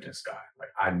clicked in Sky.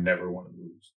 I never want to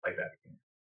lose like that again.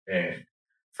 And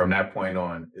from that point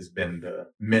on, it's been the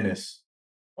menace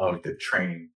of the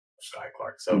training of Sky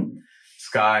Clark. So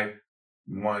Sky,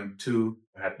 1, 2,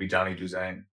 it had to be Johnny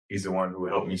Juzang. He's the one who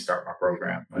helped me start my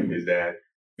program. His dad,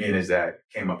 me and his dad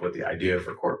came up with the idea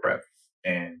for court prep.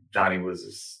 And Johnny was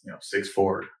this,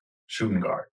 6'4" shooting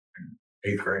guard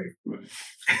in 8th grade.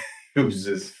 It was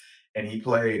just, and he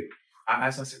played. I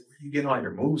asked him, I said, where are you getting all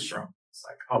your moves from? It's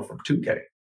from 2K.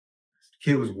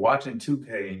 Kid was watching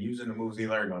 2K and using the moves he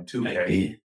learned on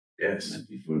 2K. Yes.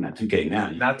 Not 2K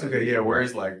now. Not 2K, yeah. Where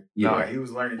it's he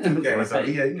was learning 2K. So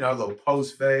he had, a little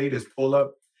post fade, his pull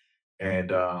up.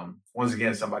 And once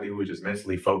again, somebody who was just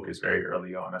mentally focused very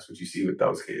early on. That's what you see with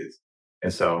those kids.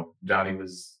 And so Johnny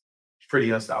was pretty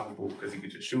unstoppable because he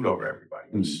could just shoot over everybody.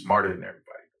 He was smarter than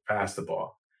everybody, pass the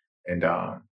ball. And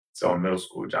so in middle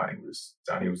school, Johnny was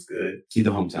good. He's the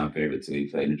hometown favorite too. He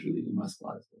played in the League in my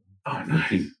squad as well. Oh,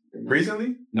 nice.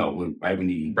 Recently? No, right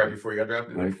before he got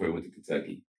drafted? Right before he went to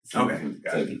Kentucky. Okay.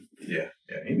 Kentucky. Yeah.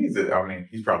 He needs to,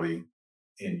 he's probably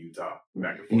in Utah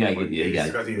back and forth. He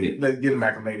got get him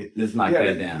acclimated. Let's knock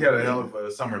that down. He had a hell of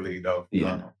a summer league though.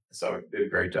 Yeah. So did a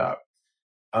great job.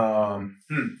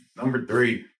 Number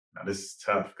 3. Now this is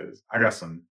tough because I got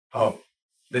some. Oh,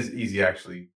 this is easy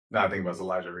actually. Now I think about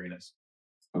Elijah Arenas.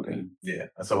 Okay. Yeah.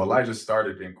 So Elijah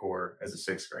started in core as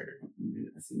a 6th grader.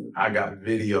 I got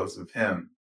videos of him.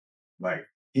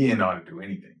 He didn't know how to do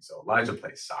anything. So Elijah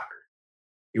played soccer.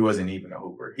 He wasn't even a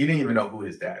hooper. He didn't even know who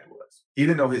his dad was. He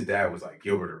didn't know his dad was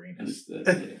Ghettobird Arenas.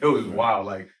 It was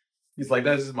wild. He's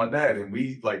that's just my dad. And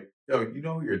we yo, you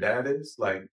know who your dad is?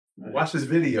 Watch this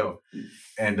video.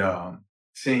 And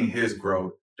seeing his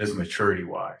growth, just maturity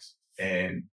wise.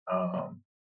 And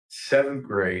 7th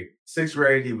grade, 6th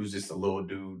grade, he was just a little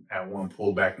dude, had one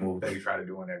pullback move that he tried to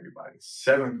do on everybody.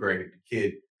 7th grade, the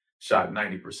kid shot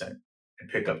 90% in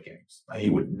pickup games. He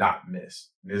would not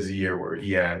miss. And this is a year where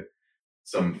he had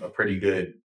a pretty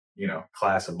good,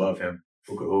 class above him,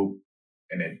 who could hoop.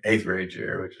 And then 8th grade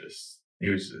year, he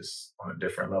was just on a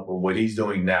different level. What he's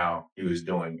doing now, he was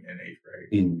doing in 8th grade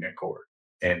in core.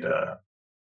 And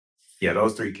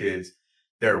those 3 kids,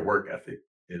 their work ethic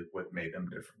is what made them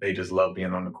different. They just love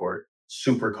being on the court,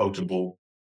 super coachable,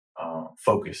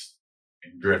 focused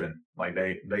and driven.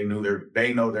 They know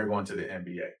they're going to the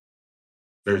NBA.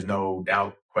 there's no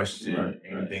doubt, question,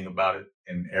 anything about it.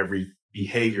 And every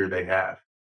behavior they have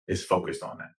is focused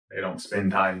on that. They don't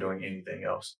spend time doing anything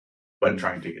else but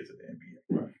trying to get to the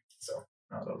NBA. Right. So,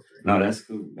 no, those three. No, that's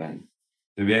cool, man.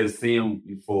 To be able to see them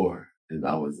before is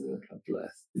always a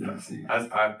bless. You know what I'm saying?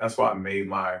 That's why I made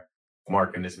my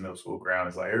mark in this middle school ground.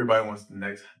 It's like everybody wants the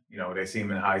next, they see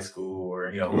them in high school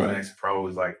or, who's the next pro.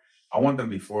 Is like, I want them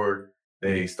before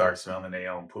they start smelling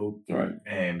their own poop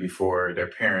and before their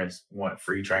parents want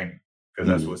free training, because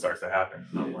that's what starts to happen.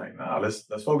 And I'm like, nah, let's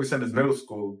focus in this middle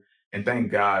school. And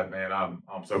thank God, man,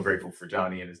 I'm so grateful for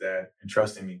Johnny and his dad and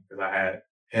trusting me, because I had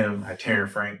him, I had Taryn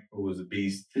Frank, who was a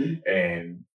beast,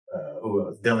 and who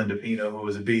else? Dylan DePino, who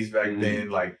was a beast back then.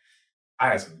 Like, I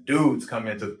had some dudes come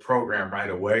into the program right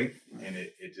away, and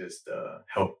it just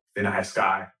helped. Then I had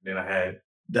Sky, then I had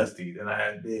Dusty, then I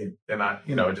had Ben, then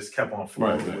it just kept on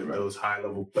flowing with those high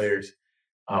level players.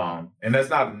 And that's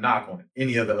not a knock on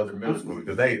any of the other middle schools,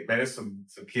 because there's some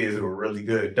kids who are really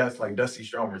good. That's like Dusty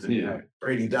Stromers and that.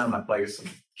 Brady Dunlap, like some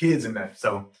kids in that.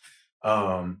 So,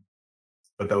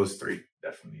 but those three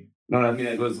definitely. No, I mean,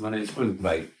 that goes to my next question.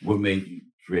 Like, what made you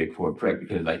create Core Prep?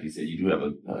 Because, like you said, you do have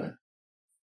a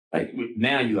like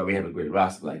now you already have a great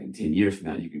roster. Like in 10 years from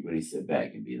now, you can really sit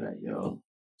back and be like, yo,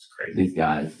 it's crazy. These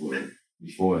guys were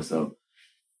before. So,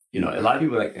 a lot of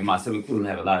people, like in myself including,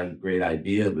 have a lot of great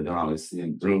ideas, but don't always see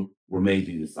them through. What made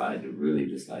you decide to really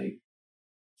just like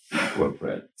Core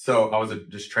Prep? So I was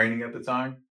just training at the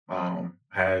time.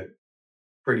 Had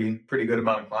pretty good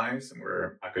amount of clients, and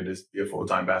where I could just be a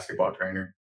full-time basketball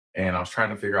trainer. And I was trying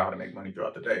to figure out how to make money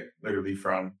throughout the day, literally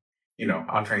from,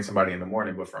 I'll train somebody in the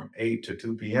morning, but from 8 to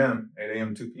 2 p.m., 8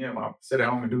 a.m. to 2 p.m., I'll sit at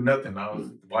home and do nothing. I was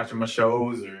watching my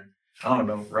shows or, I don't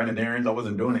know, running errands. I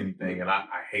wasn't doing anything. And I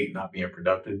hate not being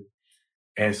productive.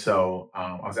 And so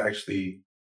I was actually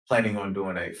planning on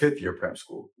doing a 5th-year prep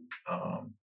school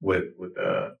with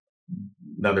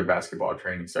another basketball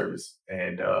training service.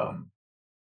 And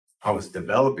I was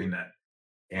developing that.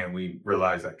 And we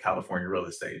realized that California real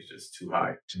estate is just too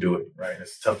high to do it, right? And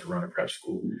it's tough to run a prep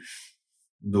school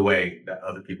the way that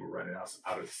other people run it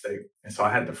out of the state. And so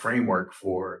I had the framework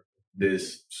for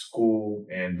this school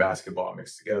and basketball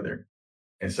mixed together.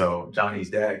 And so Johnny's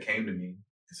dad came to me and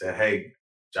said, hey,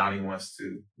 Johnny wants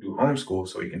to do homeschool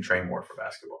so he can train more for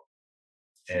basketball.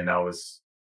 And I was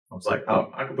like,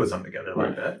 oh, I could put something together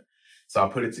like that. So I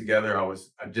put it together. I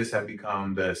just had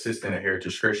become the assistant at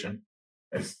Heritage Christian.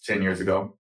 It's 10 years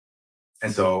ago.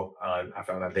 And so I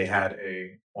found out they had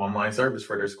a online service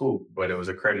for their school, but it was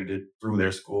accredited through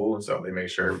their school. And so they made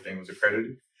sure everything was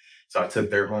accredited. So I took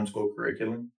their homeschool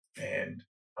curriculum and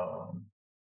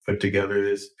put together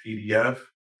this PDF.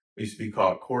 It used to be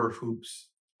called Core Hoops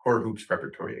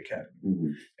Preparatory Academy.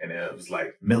 Mm-hmm. And it was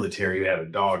like military. We had a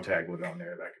dog tag with it on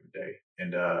there back in the day.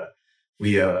 And I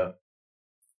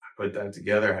put that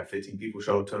together. I had 15 people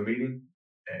show up to a meeting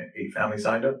and 8 families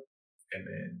signed up. And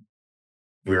then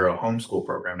we were a homeschool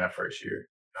program that first year.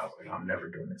 I was like, I'm never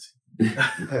doing this.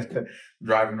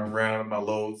 Driving around in my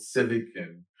little Civic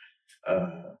and,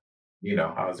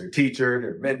 I was their teacher,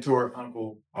 their mentor,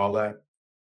 uncle, all that.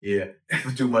 Yeah,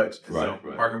 too much. So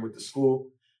partnered with the school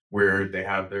where they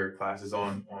have their classes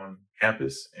on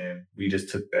campus. And we just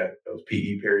took those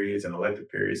PE periods and elective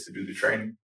periods to do the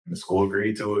training. And the school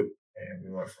agreed to it. And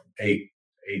we went from 8,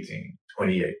 18,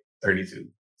 28, 32,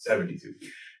 72.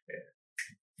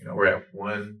 We're at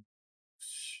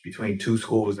between 2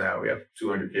 schools now. We have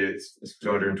 200 kids,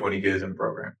 220 kids in the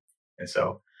program. And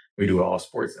so we do all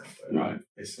sports now.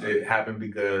 But it happened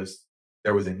because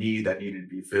there was a need that needed to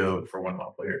be filled for one of my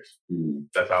players. Mm.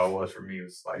 That's how it was for me. It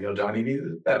was like, yo, Johnny needs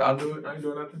that. I'll do it. I ain't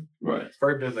doing nothing. Right.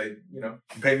 First, it's like, you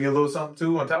pay me a little something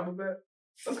too on top of that.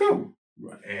 Let's go.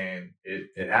 Right. And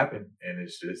it happened. And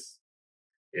it's just,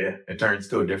 it turns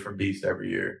to a different beast every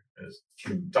year. It's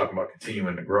talking about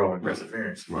continuing to grow and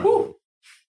perseverance. Right. Woo.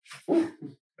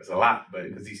 It's a lot, but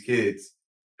because these kids,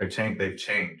 they've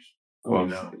changed.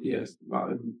 Well, yes.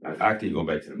 Well, I can go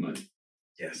back to the money.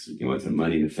 Yes. You can go to the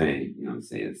money and the fame. You know what I'm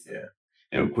saying? So,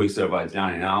 and a quick story about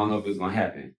Johnny. And I don't know if it's going to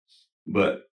happen,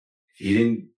 but if he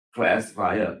didn't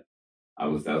classify up, that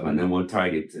was my number one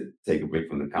target to take a break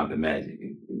from the Compton Magic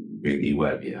and bring me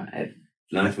web. I had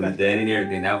lunch with his dad and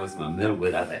everything. That was my middle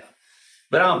with. I was like,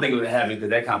 but I don't think it would happen because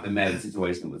that Compton Magic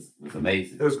situation was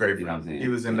amazing. It was great. You know what I'm saying? He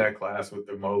was in that class with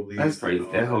the Mobleys. That's crazy.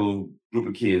 That whole group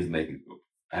of kids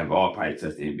have all probably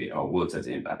touched the NBA or will touch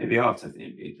the NBA. I think they all touched the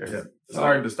NBA. Yeah.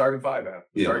 The starting 5 now.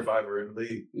 The starting 5 are in the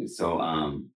league. So,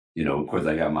 of course,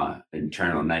 I got my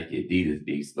internal Nike Adidas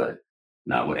beast, but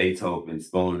not what Atope and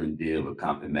Spoon did with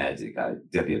Compton Magic. I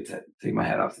definitely take my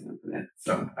hat off to them for that.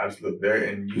 So, absolutely.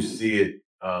 And you see it.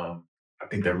 I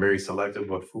think they're very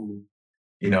selective of who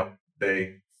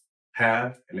they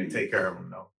have and they take care of them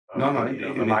though. No,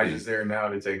 Elijah's there now.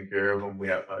 They're taking care of them. We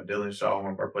have Dylan Shaw,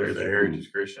 one of our players at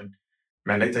Heritage Christian.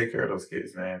 Man, they take care of those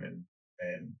kids, man,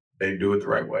 and they do it the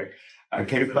right way. I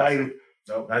can't fight it.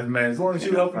 No, man, as long as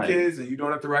you helping kids and you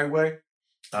doing it the right way,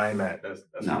 I ain't mad. That's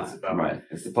what it's about. Right.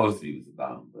 It's supposed to be what it's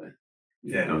about, but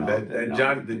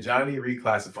the Johnny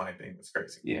reclassifying thing was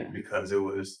crazy. Yeah, because it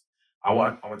was. I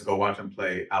went to go watch him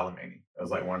play Alamany. It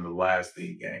was like one of the last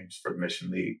league games for the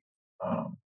Mission League,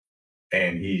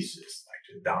 and he's just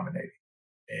dominating.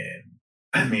 And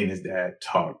I mean, his dad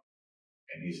talked,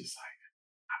 and he's just like,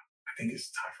 I think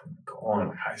it's time for him to go on.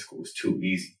 Like high school is too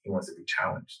easy. He wants to be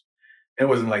challenged. It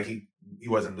wasn't like he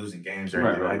wasn't losing games or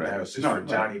anything like that. It was just for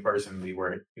Johnny personally,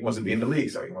 where he wants to be in the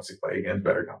league, so he wants to play against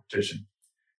better competition.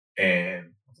 And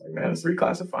I was like, man, let's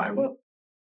reclassify him up.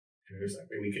 And he was like,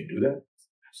 we can do that.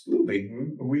 Absolutely.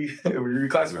 We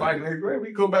reclassified in 8th grade.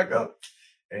 We go back up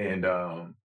and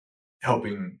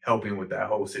helping with that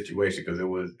whole situation because it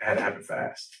had to happen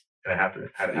fast and it had to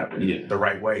happen the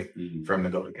right way for him to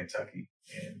go to Kentucky.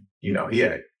 And he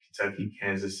had Kentucky,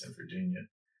 Kansas, and Virginia.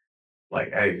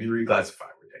 Like, hey, if you reclassify,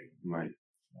 we're taking right.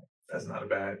 That's not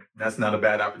a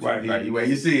bad opportunity anyway.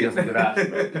 You see it. That's a good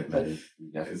option.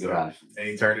 That's a good option. And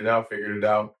he turned it out, figured it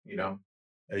out.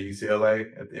 At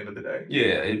UCLA at the end of the day.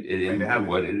 Yeah,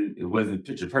 it wasn't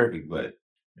picture perfect, but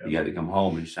you got to come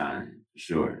home and shine for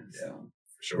sure. Yeah,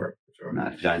 for sure. Nah,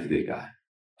 Johnny's a good guy.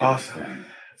 Awesome.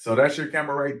 So that's your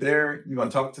camera right there. You're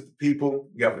gonna talk to the people.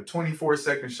 You have a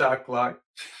 24-second shot clock.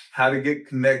 How to get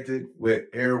connected with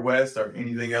Air West or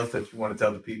anything else that you want to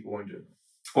tell the people in general.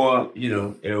 Well,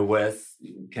 Air West,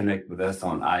 you can connect with us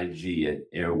on IG at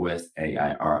Air West,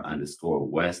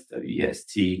 AIR_West,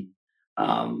 WEST.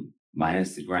 My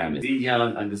Instagram is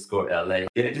DYoung_LA.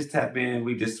 Yeah, just tap in.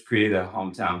 We just created a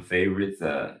hometown favorites,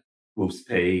 hoops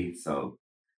page. So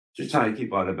just trying to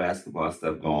keep all the basketball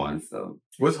stuff going. So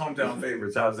what's hometown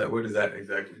favorites? How's that? What is that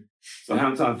exactly? So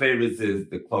hometown favorites is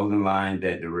the clothing line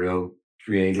that Darrell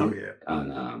created. Oh yeah.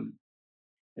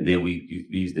 And then we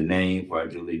used the name for our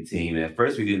G League team. At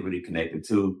first, we didn't really connect the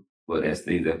two, but as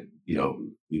things that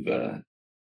we've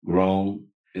grown,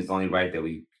 it's only right that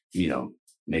we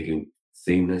make it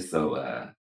seamless. So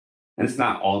and it's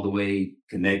not all the way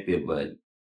connected, but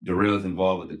Darrell's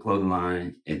involved with the clothing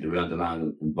line, and Darrell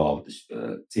Delano involved with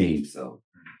the team. So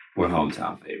we're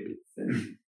hometown favorites.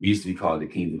 And we used to be called the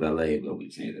Kings of LA, but we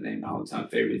changed the name to hometown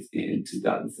favorites in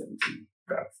 2017.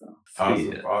 So,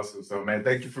 awesome. So, man,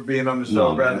 thank you for being on the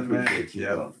show, brother, man.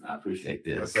 I appreciate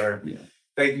this. Yes, sir. Yeah.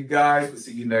 Thank you, guys. We'll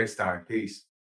see you next time. Peace.